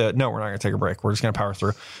with the. No, we're not going to take a break. We're just going to power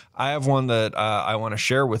through. I have one that I want to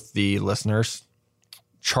share with the listeners.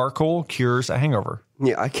 Charcoal cures a hangover.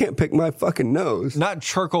 Yeah, I can't pick my fucking nose. Not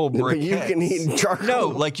charcoal But briquettes. you can eat charcoal. No,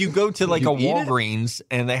 like you go to like You a eat it? Walgreens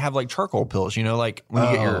and they have like charcoal pills. You know, like when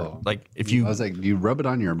you get your Oh. like if you. I was like, do you rub it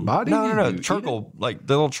on your body? No, Do you eat charcoal, like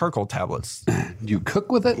the little charcoal tablets. it? Do you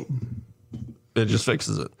cook with it? It just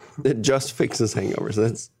fixes it. It just fixes hangovers.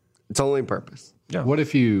 That's its only purpose. Yeah. What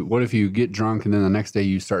if you get drunk and then the next day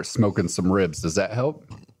you start smoking some ribs? Does that help?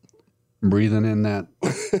 Breathing in that.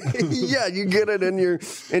 Yeah, you get it in your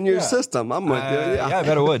system. I'm with you. Yeah, I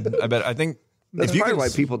bet it would. I think That's if you probably can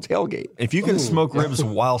why people tailgate. if you can smoke ribs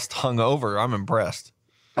whilst hungover, I'm impressed.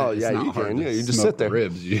 Oh It's yeah, not you hard can. to Yeah, you just smoke sit there.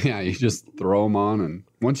 Ribs. Yeah, you just throw them on, and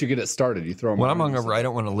once you get it started, you throw them When on. I'm hungover, I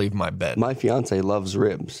don't want to leave my bed. My fiance loves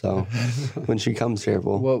ribs, so when she comes here,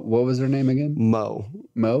 we'll What was her name again? Mo.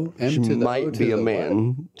 Mo. M She to the O might to be a the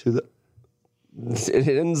man. To the it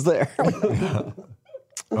ends there.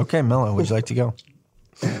 Okay, Mello, would you like to go?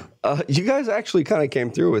 You guys actually kind of came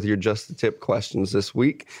through with your Just the Tip questions this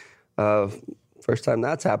week. First time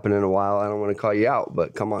that's happened in a while. I don't want to call you out,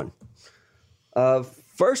 but come on.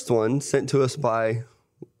 First one sent to us by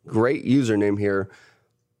great username here,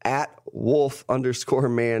 at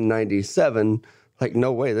wolf_man97. Like,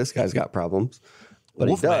 no way this guy's got problems. But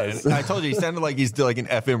Wolfman. he does. I told you, he sounded like he's like an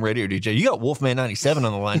FM radio DJ. You got Wolfman 97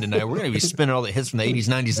 on the line tonight. We're going to be spinning all the hits from the 80s,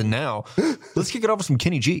 90s, and now. Let's kick it off with some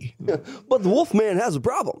Kenny G. But the Wolfman has a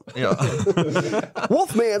problem. Yeah.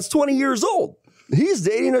 Wolfman's 20 years old. He's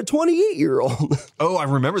dating a 28-year-old. Oh, I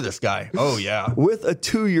remember this guy. Oh, yeah. With a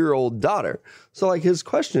 2-year-old daughter. So, like, his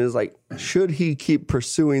question is, like, should he keep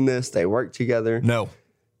pursuing this? They work together. No.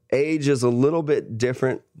 Age is a little bit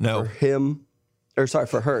different No. for him. Or, sorry,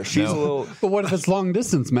 for her. She's a little... But what if it's long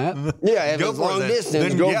distance, Matt? Yeah, if Go it's for it long then. distance,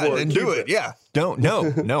 Then, go yeah, for it. then Keep do it. Yeah.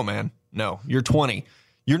 No, man. No. You're 20.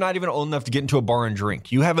 You're not even old enough to get into a bar and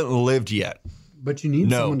drink. You haven't lived yet. But you need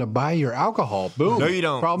No. someone to buy your alcohol. Boom. No, you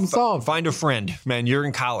don't. Problem solved. Find a friend, man. You're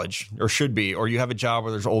in college or should be, or you have a job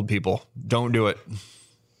where there's old people. Don't do it.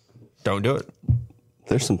 Don't do it.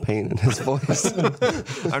 There's some pain in his voice.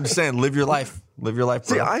 I'm just saying, live your life. Live your life,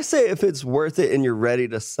 bro. See, I say if it's worth it and you're ready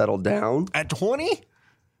to settle down, At 20?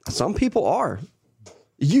 some people are.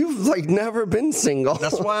 You've, like, never been single.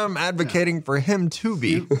 That's why I'm advocating for him to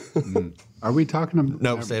be. Are we talking about?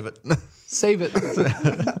 No, save it. Save it.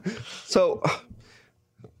 So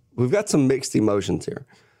we've got some mixed emotions here.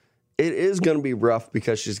 It is going to be rough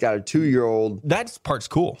because she's got a 2-year-old. That part's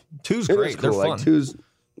cool. Two's It great. is cool. They're Like, fun. two's,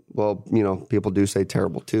 well, you know, people do say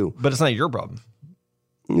terrible too. But it's not your problem.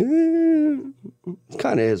 It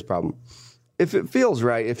kind of his problem. If it feels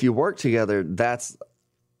right, if you work together, that's,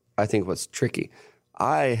 I think, what's tricky.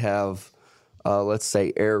 I have, let's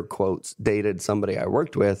say, air quotes, dated somebody I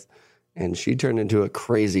worked with, and she turned into a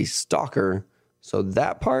crazy stalker. So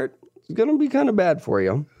that part is going to be kind of bad for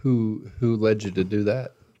you. Who led you to do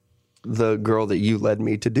that? The girl that you led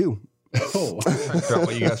me to do. Oh, Trying to figure out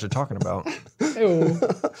what you guys are talking about. I'm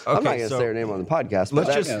not going to so say her name on the podcast, but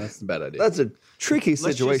let's that's, yeah, that's a bad idea. that's a tricky let's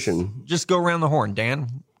situation. Just go around the horn. Dan,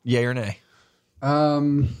 yay or nay?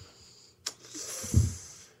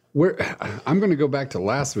 Where I'm going to go back to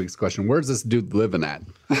last week's question. Where's this dude living at?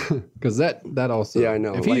 Because that also. Yeah, I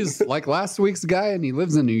know. If Like- he's like last week's guy and he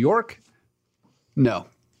lives in New York, no,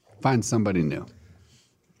 find somebody new.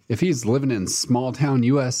 If he's living in small town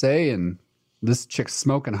USA and this chick's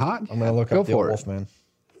smoking hot, go for it. Wolfman.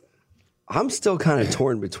 I'm still kind of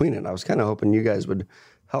torn between it. I was kind of hoping you guys would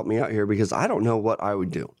help me out here because I don't know what I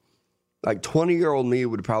would do. Like 20-year-old me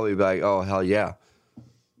would probably be like, oh, hell yeah.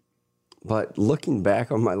 But looking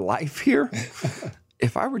back on my life here,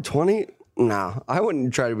 if I were 20, nah, I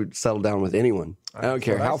wouldn't try to settle down with anyone. I don't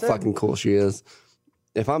care how fucking cool she is.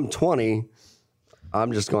 If I'm 20,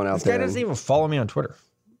 I'm just going out This guy there. doesn't even follow me on Twitter.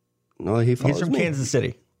 No, he follows He's from me. Kansas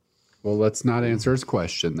City. Well, let's not answer his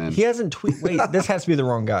question then. He hasn't tweeted. Wait, this has to be the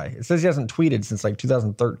wrong guy. It says he hasn't tweeted since like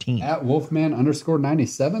 2013. At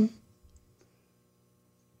Wolfman_97.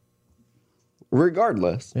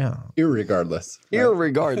 Regardless. Yeah. Irregardless.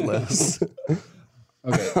 Irregardless.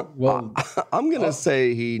 Okay. Well, I'm going to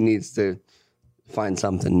say he needs to find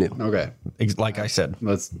something new. okay. Like I said,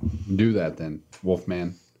 Let's do that then,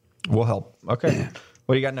 Wolfman. we'll help. Okay.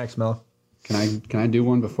 What do you got next, Mel? Can I do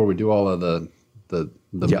one before we do all of the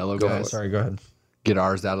mellow Go ahead. guys? Sorry, go ahead. Get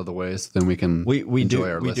ours out of the way so then we can We enjoy do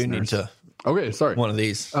our we listeners. do need to Okay, sorry. one of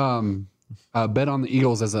these Bet on the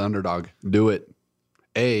Eagles as an underdog. Do it.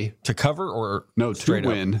 to cover or No, straight to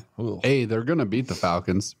up? win. Ooh. They're going to beat the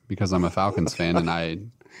Falcons because I'm a Falcons fan,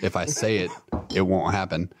 and if I say it, it won't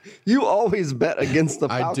happen. You always bet against the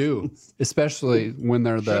I Falcons. do, especially when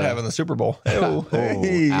they're Should have in the Super Bowl. Oh,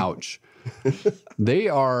 ouch. They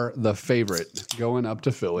are the favorite going up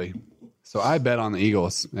to Philly. So I bet on the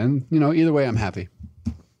Eagles. And, either way, I'm happy.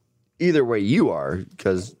 Either way you are,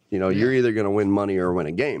 because, you're either going to win money or win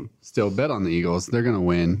a game. Still bet on the Eagles. They're going to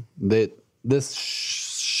win. This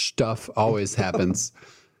stuff always happens.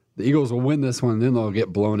 The Eagles will win this one, then they'll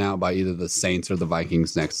get blown out by either the Saints or the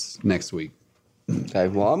Vikings next week. Okay,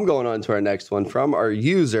 well, I'm going on to our next one from our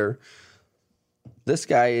user. This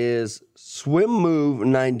guy is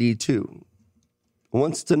SwimMove92.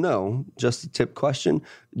 Wants to know, just a tip question,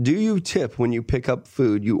 do you tip when you pick up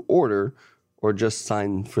food you order or just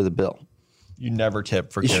sign for the bill? You never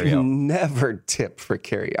tip for You carryout. never tip for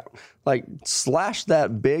carryout. Like, slash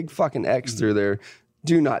that big fucking X through there.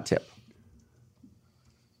 Do not tip.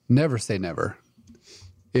 Never say never.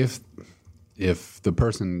 If the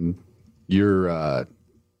person you're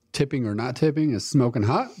tipping or not tipping is smoking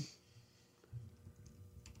hot,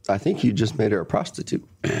 I think you just made her a prostitute.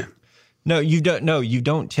 No, you don't. No, you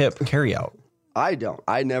don't tip carryout. I don't.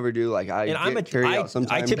 I never do. Like, I And get carryout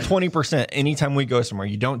sometimes. I tip 20% anytime we go somewhere.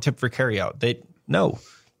 You don't tip for carryout. No,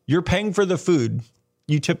 you're paying for the food.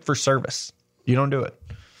 You tip for service. You don't do it.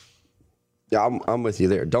 Yeah, I'm with you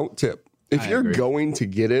there. Don't tip. If you're going to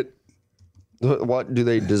get it, what do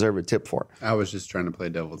they deserve a tip for? I was just trying to play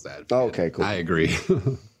devil's advocate. Okay, cool. I agree.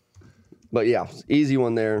 But yeah, easy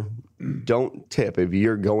one there. Don't tip if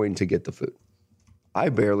you're going to get the food. I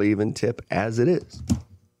barely even tip as it is.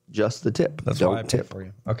 Just the tip. That's Don't why I tip for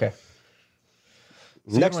you. Okay.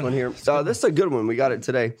 Next one here. This is a good one. We got it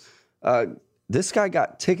today. This guy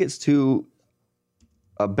got tickets to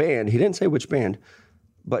a band. He didn't say which band,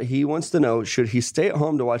 but he wants to know, should he stay at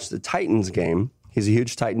home to watch the Titans game? He's a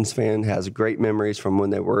huge Titans fan, has great memories from when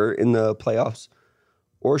they were in the playoffs.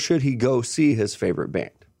 Or should he go see his favorite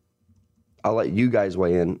band? I'll let you guys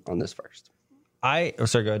weigh in on this first. Sorry,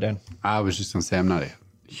 go ahead, Dan. I was just going to say I'm not a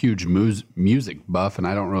huge music buff, and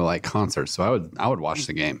I don't really like concerts, so I would watch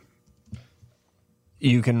the game.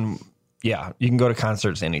 You can go to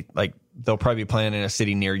concerts they'll probably be playing in a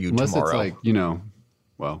city near you Unless tomorrow. It's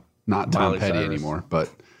not Tom Miley Petty Cyrus. anymore, but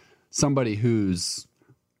somebody who's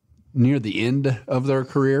near the end of their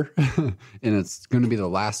career and it's going to be the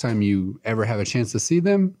last time you ever have a chance to see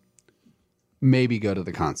them, maybe go to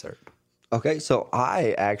the concert. Okay, so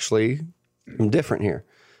I actually am different here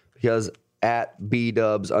because at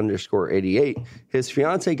 @bdubs_88, his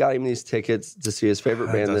fiance got him these tickets to see his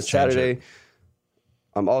favorite band this Saturday.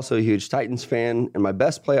 I'm also a huge Titans fan, and my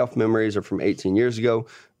best playoff memories are from 18 years ago.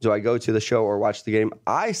 Do I go to the show or watch the game?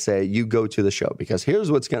 I say you go to the show because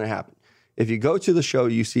here's what's going to happen. If you go to the show,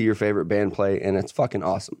 you see your favorite band play, and it's fucking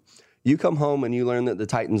awesome. You come home and you learn that the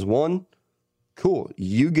Titans won. Cool.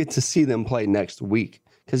 You get to see them play next week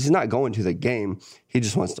because he's not going to the game. He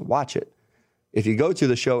just wants to watch it. If you go to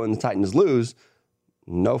the show and the Titans lose,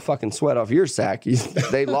 no fucking sweat off your sack.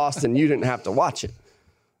 They lost and you didn't have to watch it.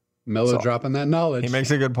 Mello dropping that knowledge. He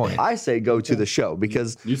makes a good point. I say go to the show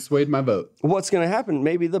because You swayed my vote. what's going to happen,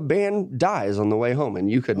 maybe the band dies on the way home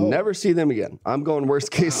and you could never see them again. I'm going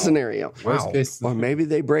worst case scenario. Worst case. Or maybe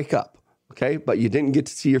they break up, okay? But you didn't get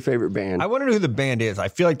to see your favorite band. I want to know who the band is. I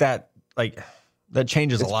feel like that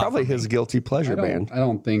changes It's a lot. probably his guilty pleasure band. I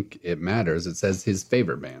don't think it matters. It says his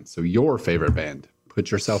favorite band. So your favorite band.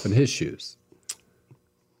 Put yourself in his shoes.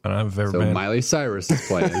 I don't have a favorite So band. Miley Cyrus is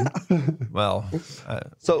playing. Well,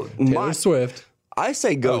 So Taylor Swift. I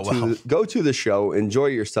say go to the show, enjoy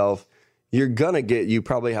yourself. You're gonna you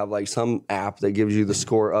probably have like some app that gives you the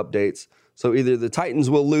score updates. So either the Titans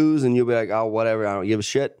will lose and you'll be like, oh, whatever, I don't give a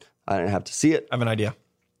shit. I didn't have to see it. I have an idea.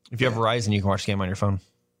 If you have Verizon, you can watch the game on your phone.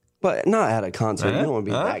 But not at a concert. You don't want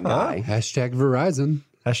to be that guy. Hashtag Verizon.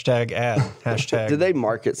 Hashtag ad. Hashtag. Did they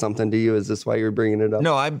market something to you? Is this why you're bringing it up?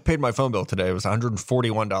 No, I paid my phone bill today. It was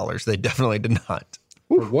 $141. They definitely did not.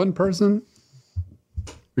 For one person?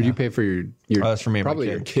 Or do you pay for your that's for me and my probably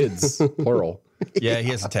kid. your kids, plural. Yeah, he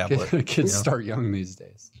has a tablet. Kids start young these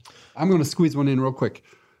days. I'm going to squeeze one in real quick.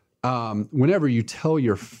 Whenever you tell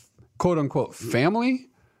your quote unquote family,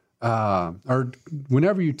 or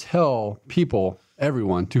whenever you tell people,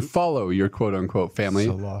 everyone, to follow your quote unquote family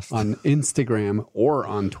on Instagram or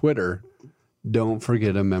on Twitter, don't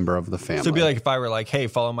forget a member of the family. So it'd be like if I were like, hey,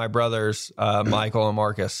 follow my brothers, Michael and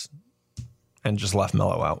Marcus, and just left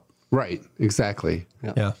Mello out. Right, exactly.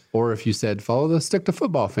 Yeah. Or if you said follow the Stick to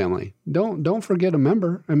Football family, don't forget a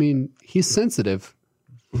member. I mean, he's sensitive.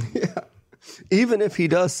 Even if he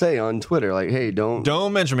does say on Twitter, like, hey, don't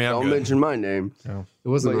mention me. don't mention my name. It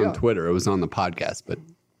wasn't on Twitter. It was on the podcast. But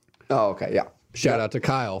Oh, okay, yeah. shout out to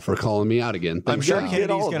Kyle for calling me out again. I'm sure Get Kennedy's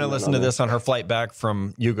all of going to them listen on to this on her flight back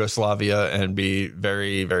from Yugoslavia and be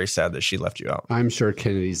very, very sad that she left you out. I'm sure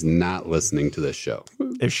Kennedy's not listening to this show.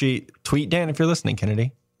 If she tweet Dan, if you're listening,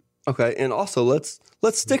 Kennedy. Okay, and also let's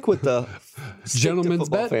stick with the Gentleman's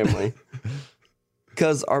football bet. family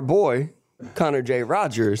because our boy Connor J.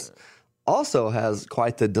 Rogers also has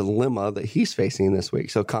quite the dilemma that he's facing this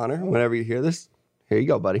week. So Connor, whenever you hear this, here you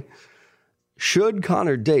go, buddy. Should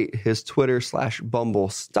Connor date his Twitter/Bumble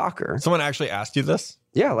stalker? Someone actually asked you this?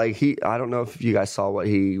 Yeah, like I don't know if you guys saw what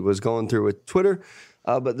he was going through with Twitter,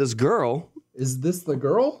 but this girl, Is this the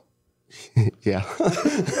girl? yeah,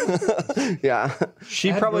 yeah,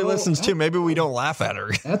 She That probably girl- listens too. Maybe we don't laugh at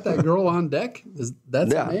her. At that girl on deck?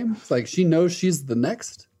 That's Yeah. her name? It's like she knows she's the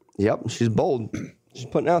next. yep, she's bold. She's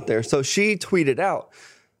putting out there. So she tweeted out,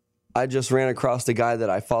 I just ran across the guy that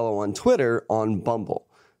I follow on Twitter on Bumble.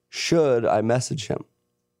 Should I message him?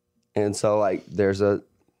 And so like there's a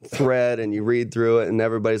thread and you read through it and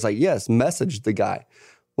everybody's like, yes, message the guy.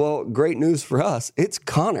 Well, great news for us. It's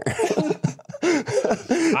Connor.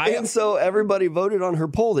 And so everybody voted on her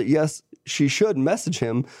poll that yes, she should message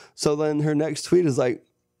him. So then her next tweet is like,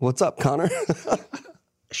 what's up, Connor?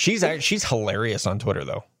 She's hilarious on Twitter,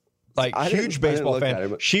 though. Like I huge didn't baseball look at fan. it,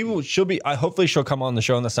 but- She'll be. Hopefully she'll come on the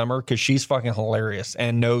show in the summer because she's fucking hilarious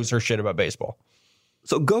and knows her shit about baseball.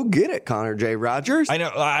 So go get it, Connor J. Rogers. I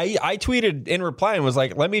know. I tweeted in reply and was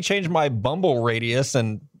like, "Let me change my Bumble radius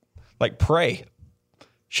and like pray."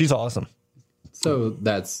 She's awesome. So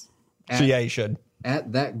that's So yeah, you should.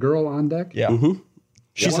 at that girl on deck. Yeah,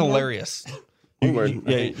 she's hilarious. One word.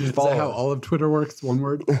 Yeah, Is that how all of Twitter works? One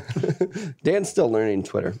word. Dan's still learning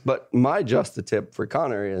Twitter, but my just a tip for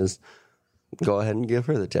Connor is go ahead and give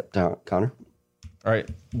her the tip, Connor. All right,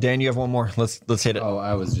 Dan, you have one more. Let's hit it. Oh,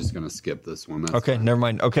 I was just gonna skip this one. That's Okay, never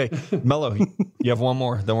mind. Okay, Mello, you have one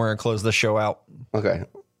more. Then we're gonna close the show out. Okay.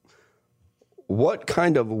 What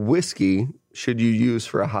kind of whiskey should you use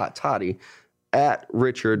for a hot toddy? At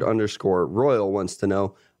Richard_Royal wants to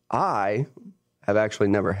know. I have actually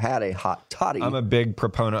never had a hot toddy. I'm a big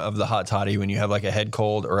proponent of the hot toddy. When you have like a head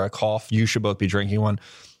cold or a cough, you should both be drinking one.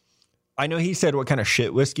 I know he said what kind of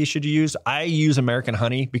shit whiskey should you use. I use American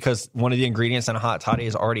honey because one of the ingredients in a hot toddy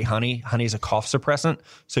is already honey. Honey is a cough suppressant.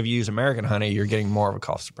 So if you use American honey, you're getting more of a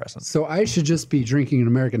cough suppressant. So I should just be drinking an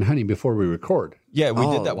American honey before we record. Yeah, we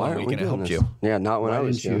did that why one aren't week we and it doing helped this? you. Yeah, not when I Why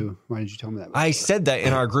was didn't young. you? Why did you tell me that? I said that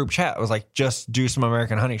in our group chat. I was like, just do some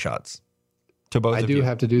American honey shots to both I of do you.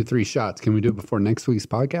 have to do 3 shots. Can we do it before next week's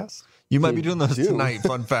podcast? You might be doing those tonight.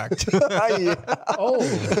 Fun fact. Yeah,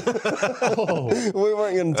 Oh, we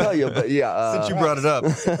weren't going to tell you, but yeah. Since you brought it up,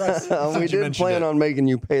 We you did mentioned plan it. on making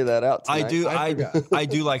you pay that out tonight. I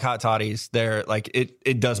do like hot toddies. They're like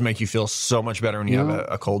it does make you feel so much better when you have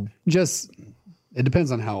a cold. just it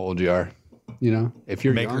depends on how old you are. You know, if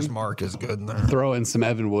you're Maker's young, Mark is good in there. throw in some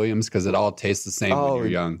Evan Williams because it all tastes the same when you're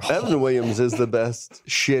young. Evan Williams is the best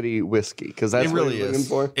shitty whiskey because that's It what really you're looking is.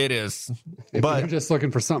 for. It is. If But you're just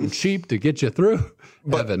looking for something cheap to get you through,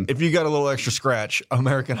 Evan. if you got a little extra scratch,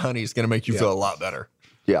 American honey is going to make you feel a lot better.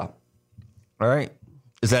 Yeah. All right.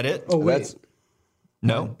 Is that it? Oh wait, That's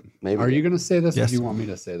No. maybe. are you going to say this? Yes. Or do you want me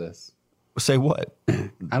to say this? Say what?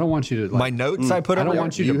 I don't want you to. My notes I put I up don't there?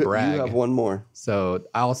 want you to brag. You have one more. So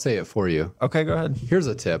I'll say it for you. Okay, go ahead. Here's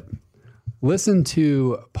a tip. Listen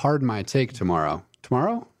to Pardon My Take tomorrow.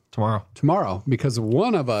 Tomorrow, because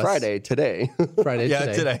one of us Friday, today. Friday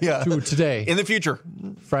Yeah, today. yeah. Today. In the future.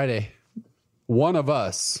 Friday. One of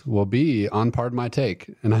us will be on Pardon My Take.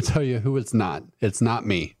 And I tell you who it's not. It's not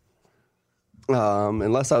me.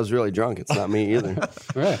 Unless I was really drunk. It's not me either.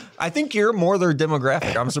 Okay. I think you're more their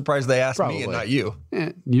demographic. I'm surprised they asked me Probably. and not you.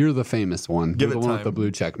 You're the famous one. Give You're it the one with time. the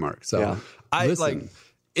blue check mark. So Yeah. I listen, like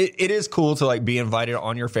it is cool to like be invited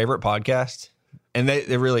on your favorite podcast. And it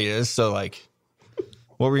really is. So like,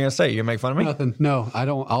 what were you gonna say? You gonna make fun of me? nothing. No, I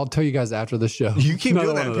don't. I'll tell you guys after the show. You keep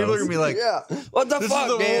Another doing one that. of People are those. gonna be like, Yeah. What the this fuck,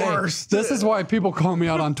 is the man? worst. This is why people call me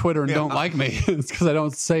out on Twitter and don't like me. It's because I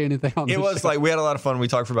don't say anything on It the was show. like we had a lot of fun. We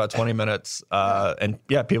talked for about 20 minutes. And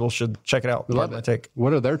yeah, people should check it out. Love Pardon my it. take.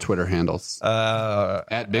 What are their Twitter handles?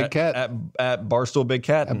 At Big Cat? At Barstool Big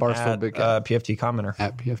Cat. At Barstool Big Cat. PFT Commenter.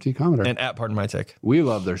 At PFT Commenter. And at Pardon My Take. We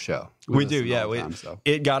love their show. We do, listen yeah. all the time, so.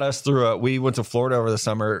 It got us through. We went to Florida over the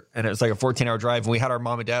summer, and it was like a 14-hour drive, and we had our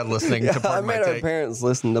mom and dad listening to I Pardon My made our Take. parents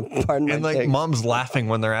listen to Pardon My And like Take. mom's laughing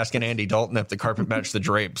when they're asking Andy Dalton if the carpet matched the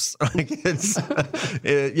drapes. Like it's,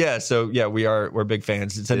 yeah. So yeah, we're big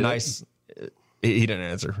fans. It's a nice. He didn't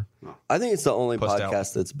answer. I think it's the only Pussed out.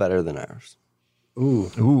 podcast that's better than ours.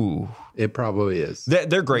 Ooh, It probably is.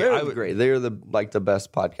 they're great. They're great. They're the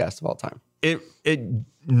best podcast of all time. It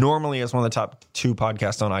normally is one of the top 2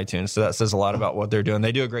 podcasts on iTunes, so that says a lot about what they're doing.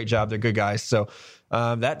 They do a great job. They're good guys. So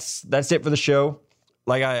that's it for the show.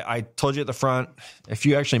 Like I told you at the front, if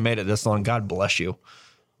you actually made it this long, God bless you.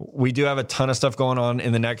 We do have a ton of stuff going on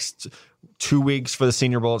in the next 2 weeks for the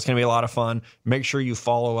Senior Bowl. It's going to be a lot of fun. Make sure you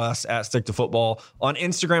follow us at Stick to Football on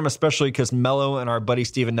Instagram, especially because Mello and our buddy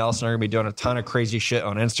Steven Nelson are going to be doing a ton of crazy shit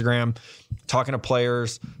on Instagram, talking to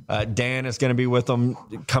players. Dan is going to be with them,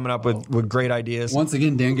 coming up with great ideas. Once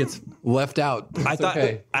again, Dan gets left out. I thought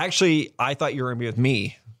I thought you were going to be with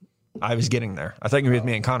me. I was getting there. I thought you were going to be with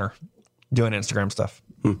me and Connor doing Instagram stuff.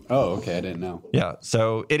 Oh, okay. I didn't know. Yeah,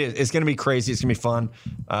 so it is. It's going to be crazy. It's going to be fun.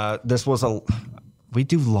 We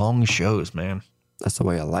do long shows, man. That's the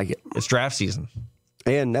way I like it. It's draft season.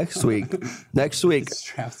 And next week, It's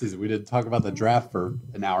draft season. We didn't talk about the draft for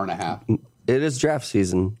an hour and a half. it is draft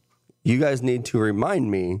season. You guys need to remind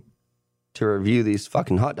me to review these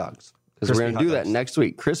fucking hot dogs. Because we're Crispy going to do hot that dogs. next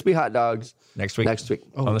week. Crispy hot dogs. Next week.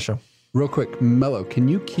 On the show. Real quick, Mello, can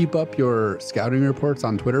you keep up your scouting reports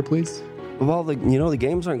on Twitter, please? Well, the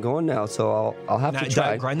games aren't going now, so I'll have to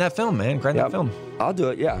try. Grind that film, man. Grind that Yep. film. I'll do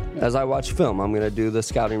it, yeah. As I watch film, I'm going to do the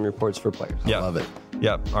scouting reports for players. Yeah. Love it.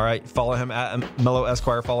 Yep. All right. Follow him at Mellow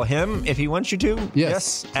Esquire. Follow him if he wants you to.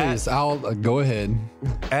 Yes. Please. I'll go ahead.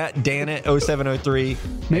 At Dan at 0703.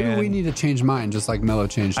 Maybe we need to change mine just like Mello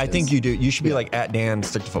changed I his. think you do. You should be like at Dan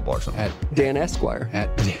Stick to Football or something. At Dan Esquire.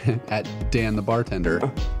 at Dan the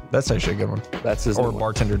bartender. That's actually a good one. That's his Or new one.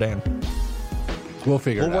 Bartender Dan. We'll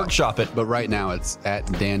figure it out. We'll workshop it. But right now it's at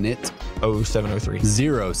Danit 0703.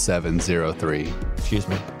 0703. Excuse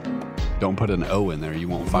me. Don't put an O in there. You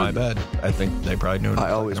won't My find it. bad. I think they probably knew what I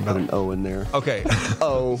I'm always talking put about. an O in there. Okay.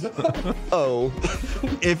 Oh.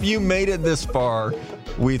 If you made it this far,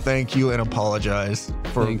 we thank you and apologize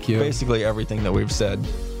for Thank you. basically everything that we've said.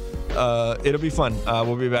 It'll be fun.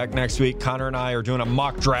 We'll be back next week. Connor and I are doing a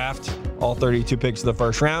mock draft, all 32 picks of the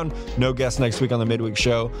first round. No guest next week on the midweek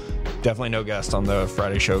show. Definitely no guest on the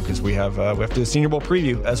Friday show because we have to do the Senior Bowl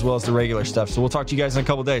preview as well as the regular stuff. So we'll talk to you guys in a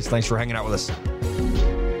couple days. Thanks for hanging out with us.